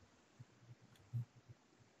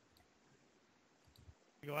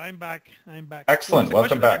 I'm back. Excellent.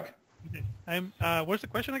 Welcome back. What's the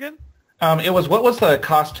question again? It was, what was the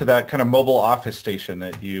cost to that kind of mobile office station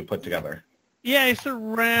that you put together? Yeah, it's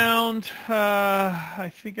around,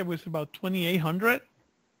 I think it was about $2,800.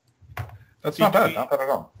 That's not bad at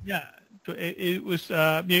all. Yeah, it was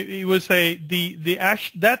that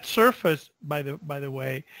surface, by the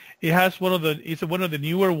way, it has it's one of the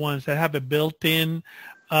newer ones that have a built-in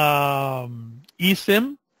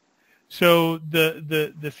eSIM. So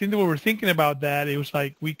the thing that we were thinking about that, it was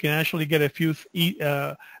like we can actually get we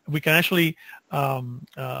can actually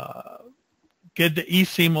get the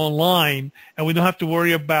eSIM online, and we don't have to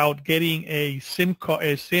worry about getting a SIM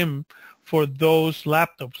for those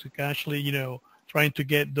laptops. You can actually, trying to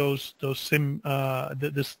get those SIM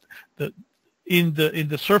in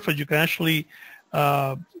the surface, you can actually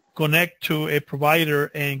connect to a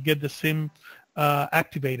provider and get the SIM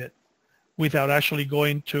activated without actually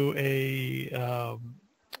going to a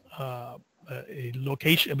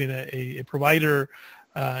location. I mean, a provider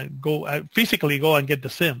physically go and get the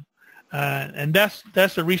SIM. And that's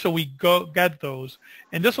the reason we get those.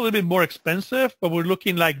 And that's a little bit more expensive, but we're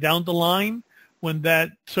looking like down the line when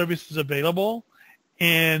that service is available,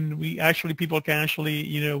 and people can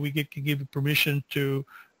actually, we can give permission to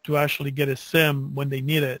actually get a SIM when they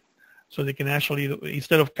need it, so they can actually,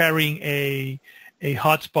 instead of carrying a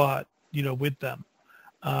hotspot, with them.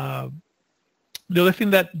 The other thing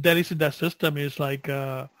that is in that system is like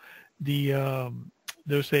there's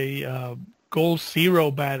a Gold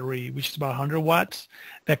Zero battery, which is about 100 watts,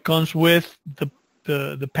 that comes with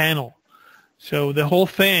the panel. So the whole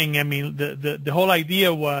thing, I mean, the whole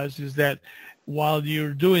idea is that while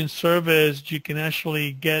you're doing service, you can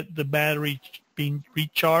actually get the battery being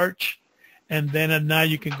recharged, and then at night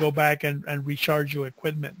you can go back and recharge your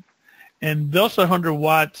equipment. And those are 100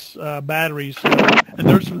 watts batteries, and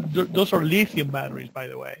those are lithium batteries, by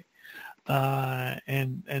the way.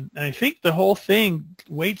 And I think the whole thing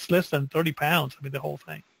weighs less than 30 pounds. I mean, the whole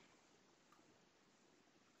thing.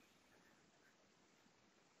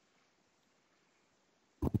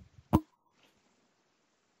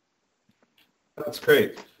 That's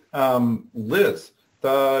great. Liz,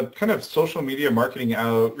 the kind of social media marketing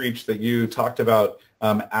outreach that you talked about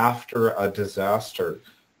after a disaster,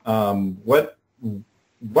 what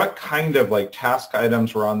kind of like task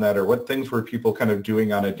items were on that, or what things were people kind of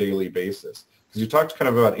doing on a daily basis? Because you talked kind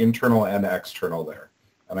of about internal and external there.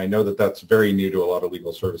 And I know that that's very new to a lot of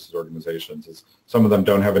legal services organizations, as some of them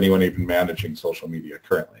don't have anyone even managing social media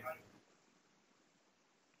currently.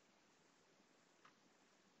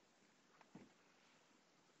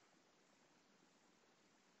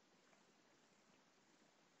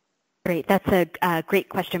 Great. That's a great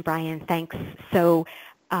question, Brian. Thanks. So,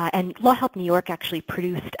 and Law Help New York actually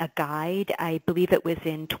produced a guide, I believe it was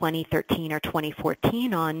in 2013 or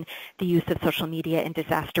 2014, on the use of social media in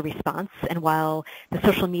disaster response. And while the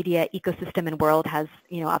social media ecosystem and world has,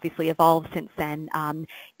 obviously evolved since then,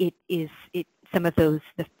 some of those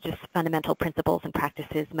just fundamental principles and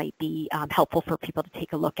practices might be helpful for people to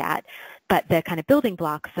take a look at. But the kind of building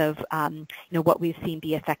blocks of what we've seen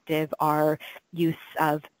be effective are use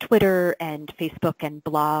of Twitter and Facebook and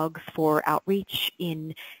blogs for outreach.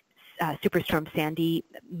 In Superstorm Sandy,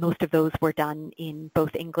 most of those were done in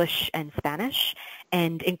both English and Spanish,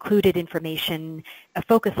 and included information, a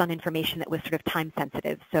focus on information that was sort of time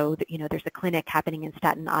sensitive. So, there's a clinic happening in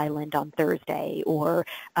Staten Island on Thursday, or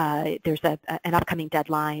there's an upcoming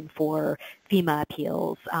deadline for FEMA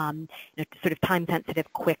appeals, sort of time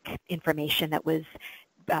sensitive, quick information that was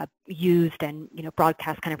used and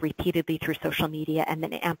broadcast kind of repeatedly through social media, and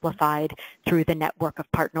then amplified through the network of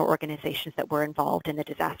partner organizations that were involved in the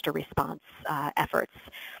disaster response efforts.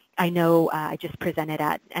 I know I just presented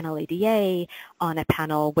at NLADA on a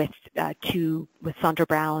panel with Sandra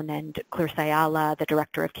Brown and Claire Sayala, the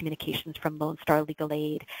Director of Communications from Lone Star Legal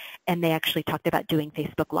Aid, and they actually talked about doing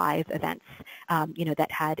Facebook Live events,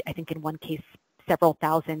 that had, I think in one case, several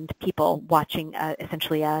thousand people watching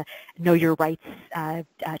essentially a Know Your Rights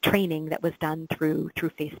training that was done through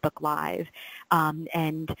Facebook Live,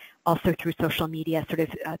 and also through social media, sort of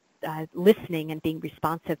listening and being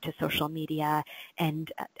responsive to social media,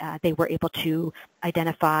 and they were able to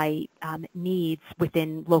identify needs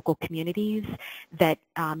within local communities that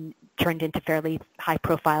turned into fairly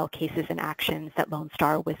high-profile cases and actions that Lone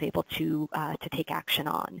Star was able to take action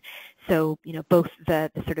on. So, you know, both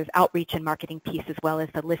the sort of outreach and marketing piece, as well as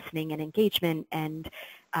the listening and engagement, and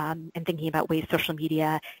thinking about ways social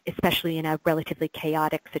media, especially in a relatively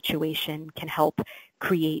chaotic situation, can help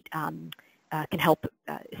create,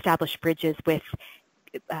 establish bridges with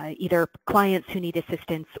either clients who need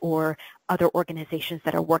assistance or other organizations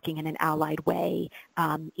that are working in an allied way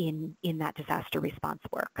in that disaster response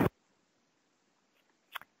work.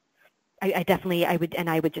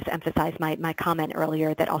 I would just emphasize my comment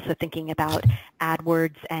earlier that also thinking about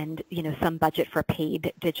AdWords and, you know, some budget for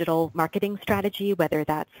paid digital marketing strategy, whether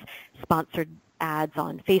that's sponsored ads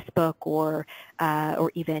on Facebook or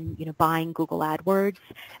even, you know, buying Google AdWords,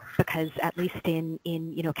 because at least in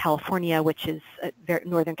you know, California, which is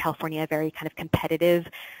Northern California, a very kind of competitive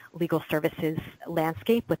legal services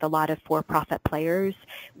landscape with a lot of for-profit players,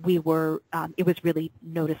 it was really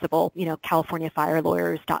noticeable. You know,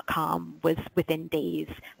 CaliforniaFireLawyers.com was within days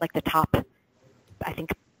like the top, I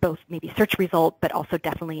think, both maybe search result, but also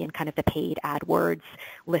definitely in kind of the paid AdWords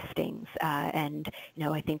listings. And, you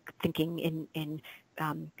know, I think thinking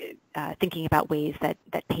thinking about ways that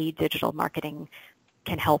paid digital marketing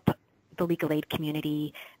can help the legal aid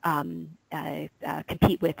community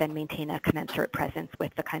compete with and maintain a commensurate presence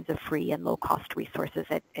with the kinds of free and low-cost resources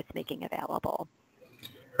it's making available.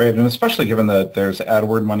 Right, and especially given that there's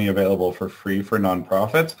AdWord money available for free for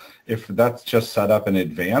nonprofits, if that's just set up in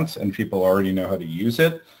advance and people already know how to use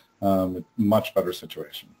it, much better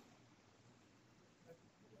situation.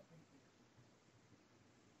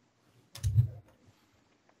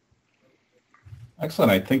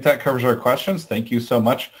 Excellent. I think that covers our questions. Thank you so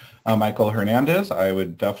much, Michael Hernandez. I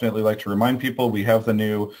would definitely like to remind people we have the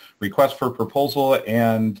new request for proposal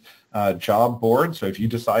and job board. So if you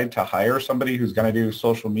decide to hire somebody who's going to do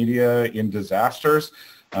social media in disasters,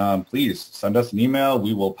 please send us an email.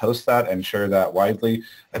 We will post that and share that widely.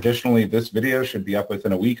 Additionally, this video should be up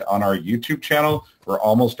within a week on our YouTube channel. We're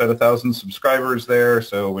almost at 1,000 subscribers there,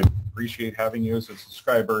 so we'd appreciate having you as a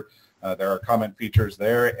subscriber. There are comment features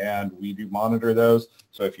there, and we do monitor those.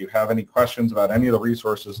 So if you have any questions about any of the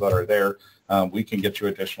resources that are there, we can get you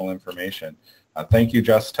additional information. Thank you,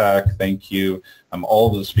 Just Tech. Thank you,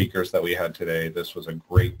 all of the speakers that we had today. This was a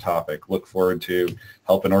great topic. Look forward to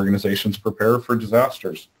helping organizations prepare for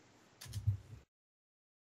disasters.